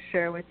also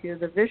share with you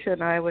the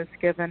vision I was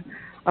given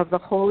of the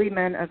holy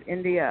men of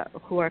India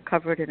who are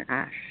covered in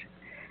ash.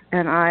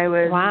 And I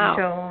was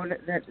shown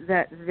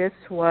that this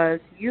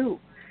was you,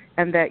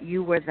 and that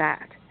you were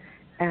that.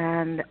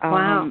 and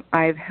Wow.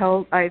 I've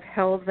held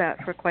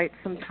that for quite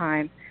some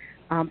time.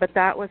 But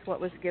that was what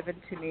was given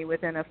to me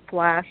within a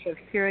flash of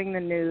hearing the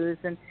news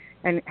and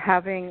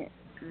having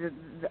the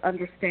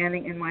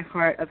understanding in my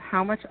heart of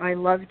how much I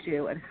loved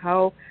you and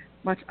how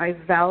much I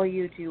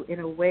valued you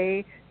in a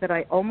way that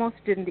I almost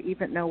didn't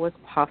even know was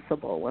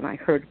possible when I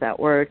heard that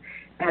word.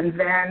 And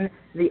then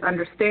the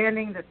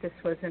understanding that this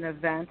was an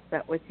event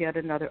that was yet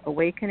another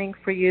awakening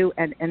for you,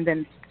 and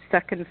then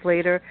seconds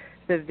later,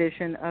 the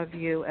vision of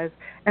you as,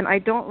 and I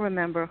don't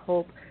remember,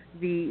 Hope,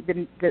 the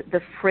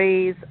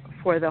phrase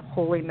for the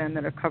holy men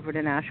that are covered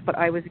in ash, but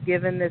I was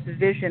given this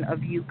vision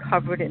of you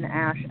covered in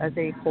ash as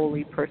a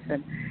holy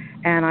person,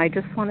 and I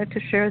just wanted to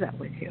share that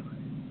with you.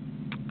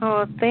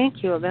 Oh,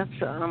 thank you.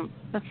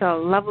 That's a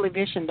lovely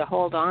vision to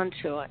hold on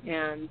to,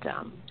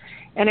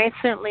 and I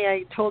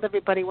told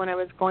everybody when I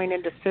was going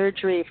into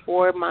surgery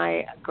for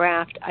my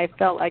graft, I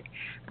felt like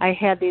I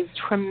had these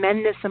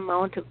tremendous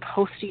amount of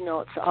Post-it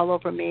notes all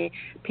over me,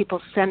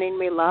 people sending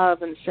me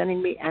love and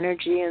sending me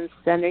energy and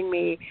sending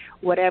me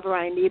whatever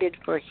I needed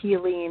for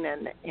healing,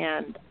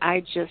 and I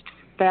just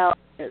felt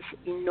this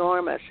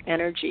enormous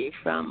energy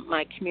from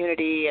my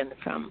community and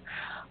from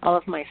all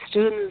of my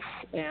students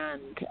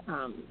and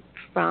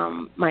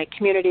from my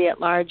community at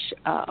large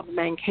of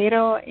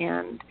Mankato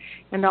and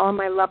all of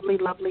my lovely,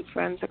 lovely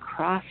friends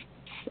across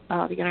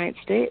the United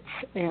States.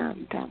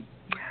 And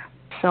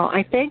so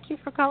I thank you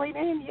for calling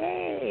in.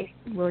 Yay.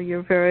 Well,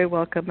 you're very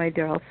welcome, my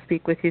dear. I'll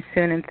speak with you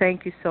soon. And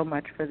thank you so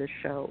much for the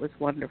show. It was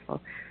wonderful.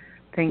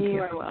 Thank you.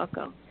 You are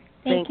welcome.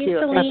 Thank you, you.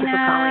 Selena. Thank you for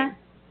calling.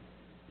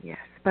 Yes.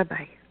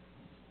 Bye-bye.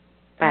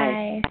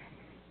 Bye.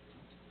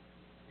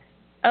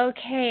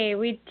 Okay,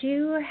 we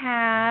do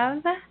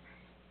have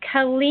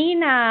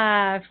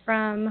Kalina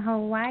from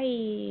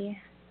Hawaii.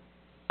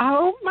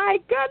 Oh, my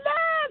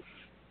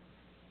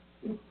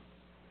goodness.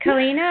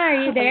 Kalina, are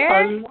you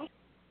there?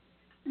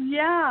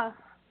 Yeah.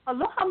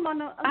 Aloha,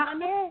 Mana.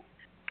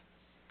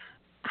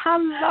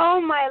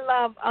 Hello, my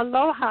love.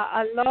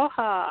 Aloha,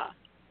 aloha.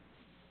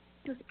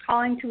 Just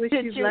calling to wish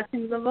you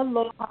blessings of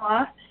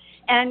aloha.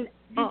 And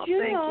did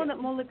you know that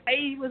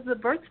Molokai was the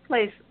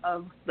birthplace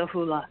of the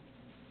hula?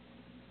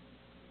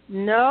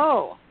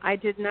 No, I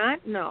did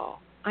not know.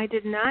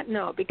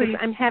 Because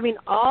I'm having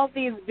all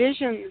these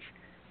visions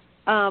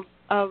of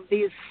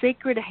these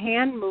sacred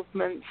hand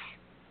movements,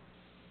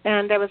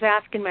 and I was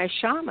asking my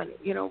shaman,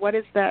 what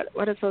is that?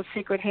 What is those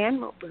sacred hand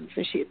movements?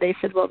 And they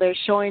said, well, they're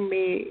showing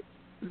me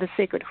the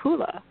sacred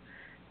hula,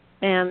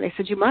 and they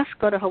said you must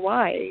go to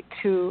Hawaii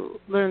to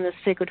learn the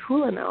sacred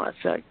hula now.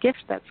 It's a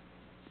gift that's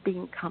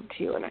being come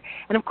to you,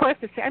 and of course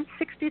they say I'm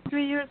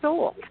 63 years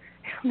old,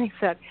 and they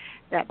said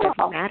that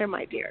doesn't matter,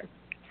 my dear.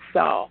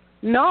 So.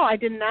 No, I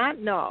did not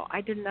know.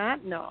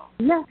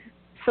 Yeah.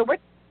 So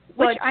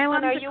which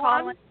island are you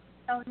on?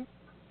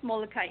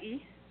 Molokai,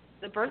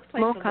 the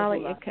birthplace Molokai, of the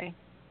hula. Okay.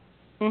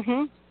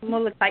 Mhm.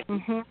 Molokai.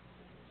 Mhm.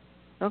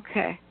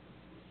 Okay.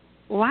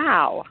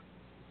 Wow.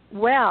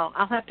 Well,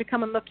 I'll have to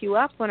come and look you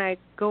up when I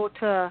go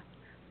to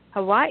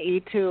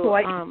Hawaii to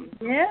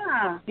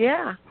Yeah.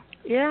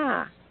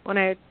 When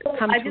I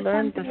come to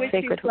learn the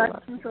sacred hula. I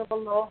just want to wish you blessings of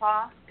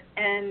aloha,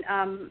 and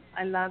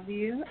I love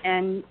you,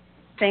 and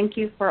thank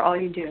you for all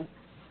you do.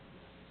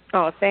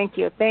 Oh, thank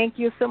you. Thank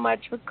you so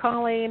much for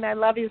calling. I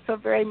love you so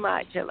very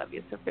much. Okay.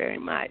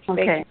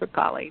 Thank you for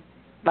calling.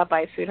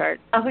 Bye-bye,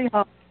 sweetheart.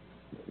 Aloha.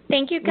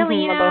 Thank you,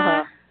 Kalina.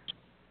 Aloha.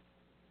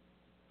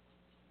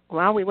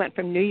 Well, we went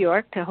from New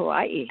York to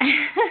Hawaii.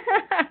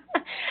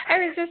 I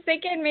was just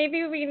thinking maybe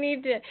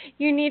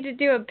you need to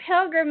do a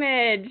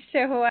pilgrimage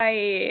to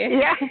Hawaii.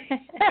 Yeah.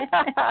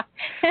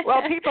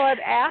 Well, people had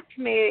asked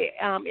me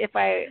if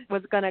I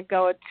was going to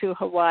go to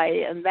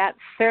Hawaii, and that's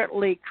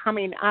certainly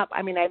coming up.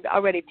 I mean, I've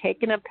already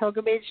taken a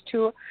pilgrimage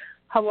to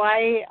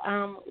Hawaii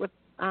with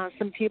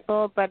some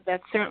people, but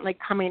that's certainly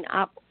coming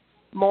up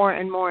more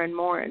and more and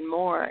more and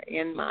more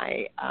in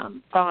my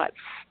thoughts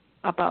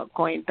about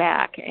going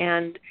back.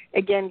 And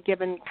again,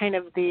 given kind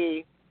of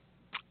the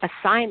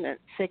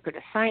sacred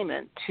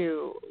assignment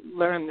to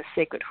learn the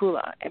sacred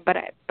hula, but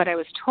I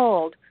was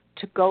told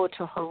to go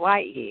to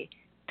Hawaii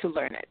to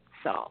learn it.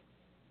 So,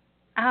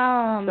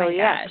 my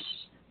gosh,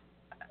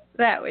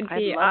 that would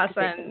be I'd love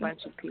awesome. To take a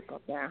bunch of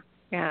people there.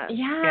 Yeah.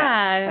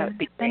 Yeah. That would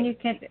be great. Then you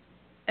could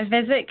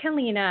visit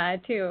Kalina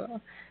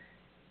too.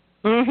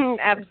 Mhm.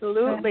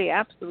 Absolutely.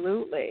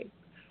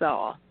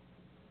 So,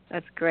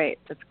 that's great.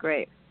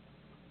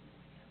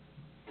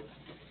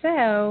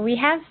 So we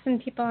have some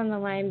people on the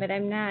line, but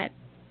I'm not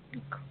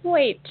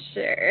quite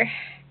sure.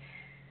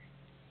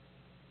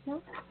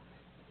 Nope.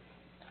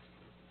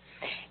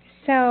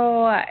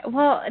 So,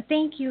 well,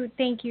 thank you,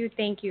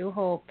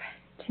 Hope,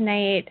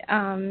 tonight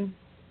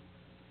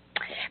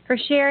for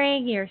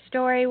sharing your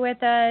story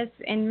with us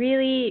and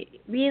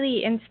really,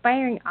 really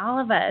inspiring all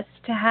of us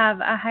to have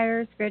a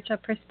higher spiritual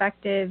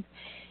perspective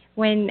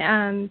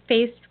when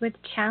faced with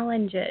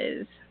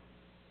challenges.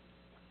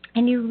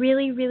 And you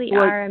really, really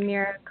are a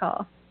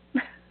miracle.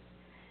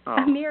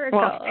 A miracle.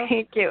 Well,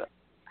 thank you.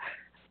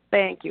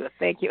 Thank you,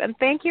 and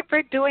thank you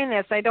for doing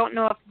this. I don't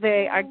know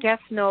if our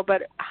guests know,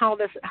 but how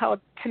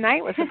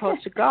tonight was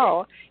supposed to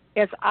go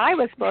is I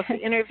was supposed to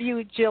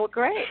interview Jill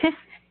Grace,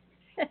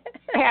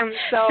 and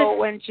so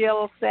when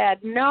Jill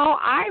said, "No,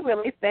 I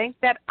really think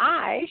that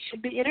I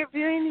should be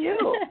interviewing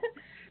you,"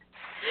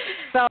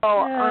 so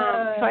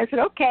I said,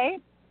 "Okay,"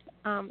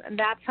 and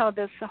that's how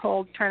this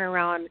whole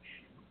turnaround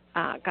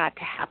got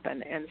to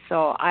happen. And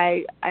so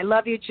I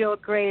love you, Jill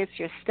Grace.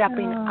 You're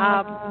stepping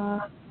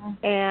up.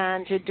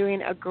 And you're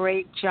doing a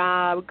great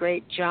job.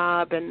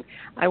 And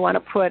I want to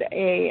put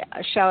a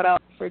shout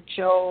out for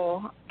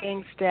Joe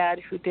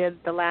Gangstead, who did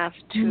the last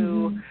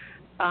two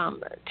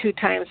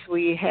times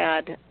we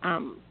had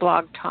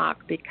Blog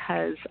Talk,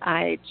 because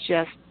I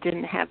just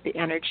didn't have the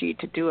energy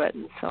to do it.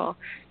 And so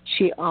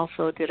she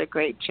also did a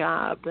great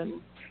job.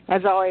 And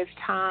as always,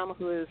 Tom,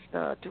 who is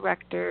the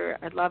director,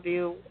 I love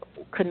you.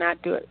 Could not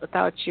do it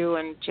without you.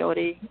 And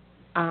Jody,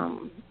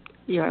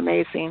 you're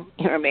amazing.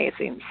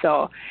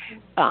 So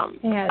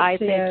I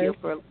thank you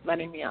for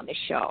letting me on the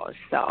show.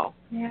 So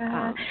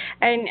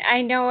and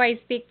I know I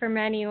speak for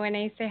many when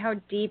I say how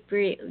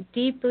deeply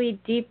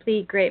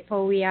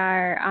grateful we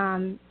are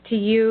to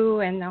you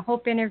and the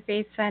Hope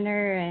Interfaith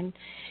Center, and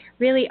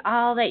really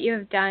all that you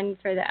have done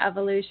for the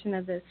evolution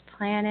of this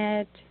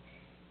planet.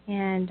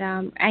 And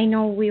I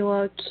know we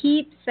will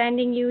keep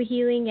sending you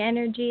healing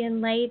energy and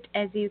light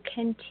as you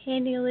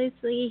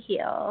continuously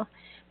heal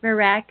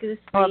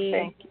miraculously. Oh,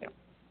 thank you.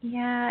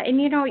 Yeah, and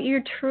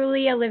you're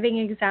truly a living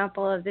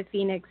example of the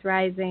Phoenix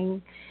rising.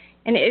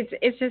 And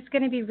it's just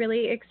going to be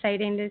really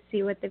exciting to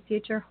see what the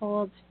future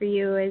holds for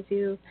you as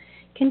you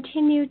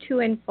continue to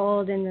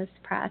unfold in this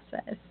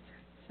process.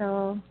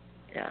 So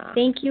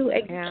thank you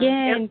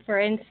again for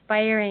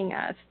inspiring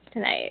us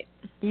tonight.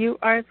 You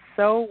are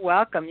so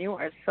welcome.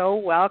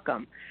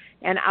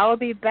 And I'll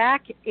be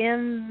back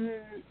in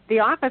the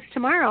office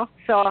tomorrow,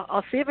 so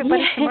I'll see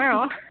everybody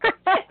tomorrow.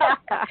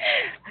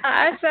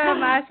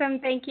 Awesome.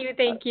 Thank you.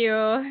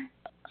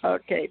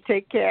 Okay,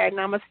 take care.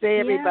 Namaste,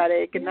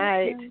 everybody. Good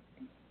night.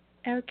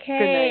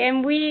 Okay,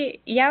 and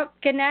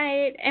good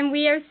night. And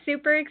we are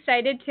super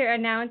excited to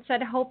announce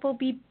that Hope will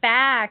be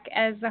back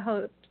as the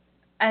host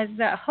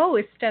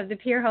of the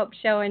Pure Hope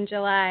Show in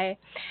July.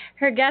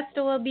 Her guest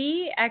will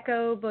be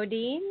Echo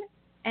Bodine.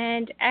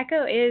 And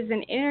Echo is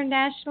an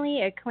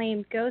internationally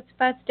acclaimed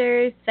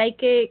ghostbuster,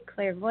 psychic,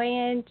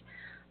 clairvoyant,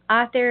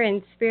 author,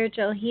 and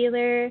spiritual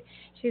healer.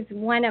 She's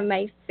one of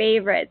my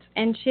favorites,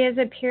 and she has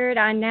appeared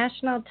on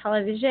national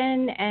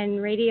television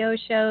and radio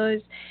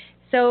shows.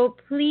 So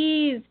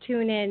please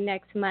tune in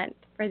next month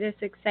for this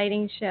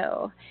exciting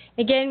show.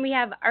 Again, we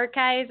have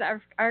archives,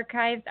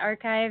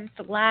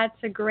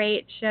 lots of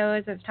great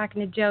shows. I was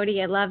talking to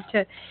Jody. I love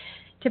to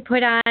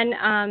put on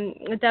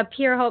the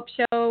Pure Hope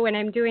Show when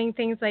I'm doing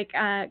things like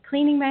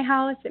cleaning my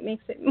house. It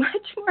makes it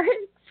much more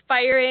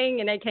inspiring,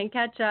 and I can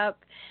catch up.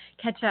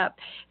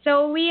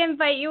 So we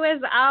invite you,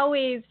 as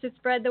always, to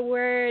spread the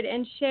word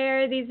and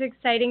share these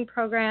exciting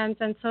programs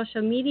on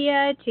social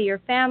media to your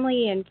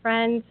family and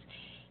friends.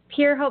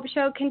 Pure Hope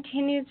Show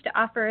continues to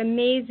offer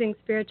amazing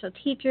spiritual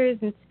teachers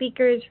and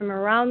speakers from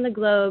around the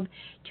globe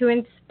to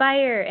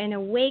inspire and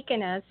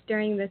awaken us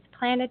during this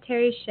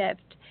planetary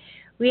shift.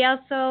 We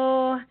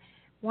also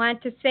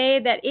want to say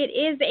that it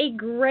is a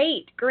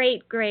great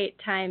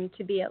time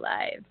to be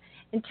alive.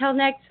 Until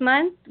next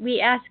month,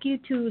 we ask you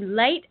to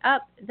light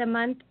up the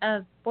month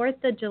of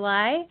 4th of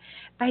July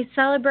by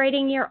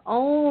celebrating your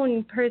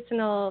own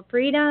personal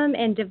freedom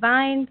and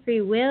divine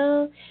free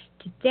will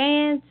to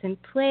dance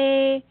and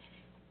play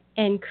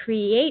and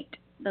create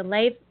the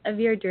life of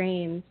your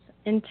dreams.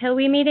 Until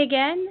we meet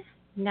again,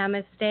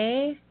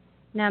 namaste,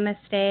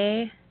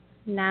 namaste,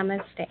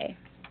 namaste.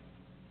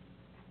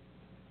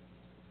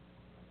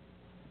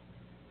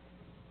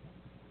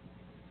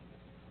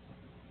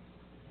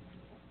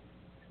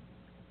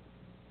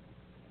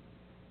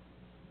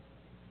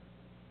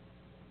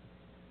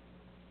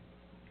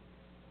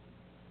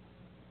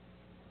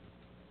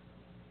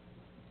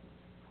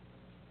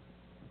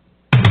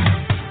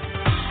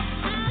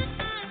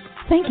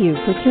 Thank you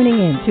for tuning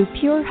in to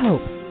Pure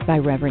Hope by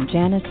Reverend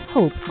Janice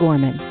Hope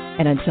Gorman.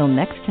 And until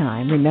next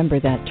time,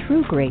 remember that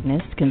true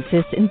greatness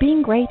consists in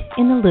being great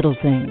in the little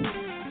things.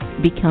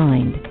 Be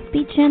kind,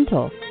 be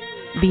gentle,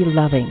 be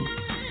loving,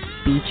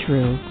 be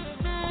true.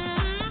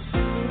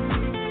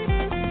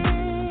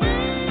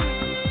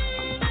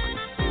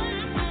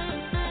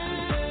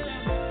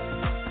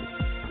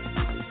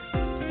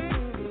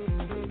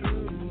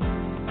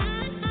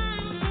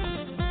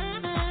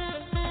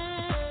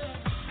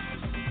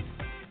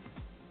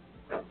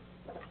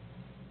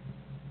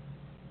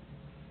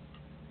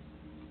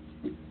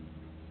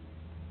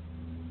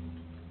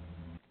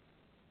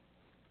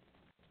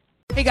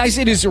 Hey guys,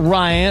 it is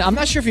Ryan. I'm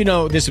not sure if you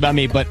know this about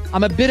me, but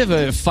I'm a bit of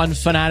a fun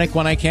fanatic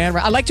when I can.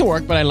 I like to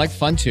work, but I like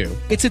fun too.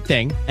 It's a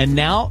thing. And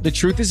now the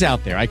truth is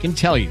out there. I can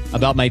tell you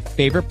about my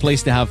favorite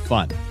place to have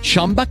fun.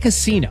 Chumba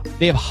Casino.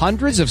 They have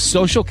hundreds of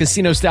social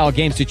casino style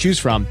games to choose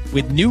from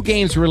with new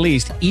games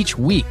released each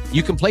week.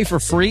 You can play for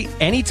free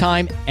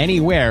anytime,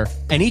 anywhere,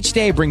 And each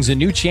day brings a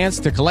new chance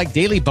to collect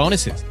daily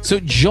bonuses. So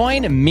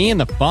join me in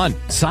the fun.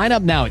 Sign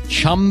up now at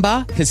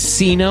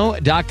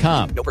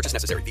ChumbaCasino.com. No purchase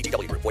necessary.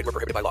 VGW Group. Void where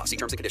prohibited by law. See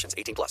terms and conditions.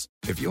 18+.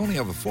 If you only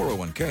have a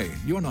 401k,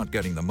 you're not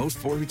getting the most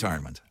for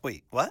retirement.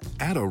 Wait, what?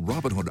 Add a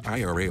Robinhood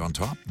IRA on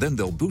top, then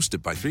they'll boost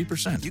it by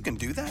 3%. You can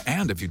do that?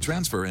 And if you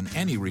transfer in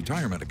any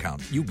retirement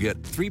account, you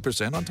get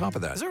 3% on top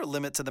of that. Is there a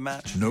limit to the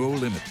match? No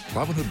limit.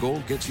 Robinhood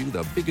Gold gets you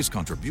the biggest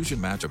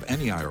contribution match of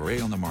any IRA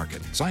on the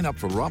market. Sign up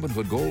for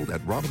Robinhood Gold at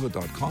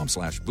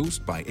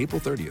Robinhood.com/boost by April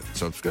 30th.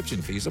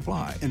 Subscription fees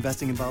apply.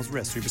 Investing involves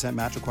risk. 3%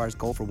 match requires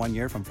gold for 1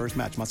 year from first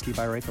match. Must keep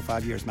IRA for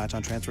 5 years. Match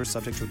on transfers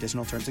subject to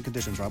additional terms and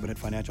conditions. Robinhood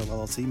Financial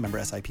LLC, member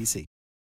SIPC.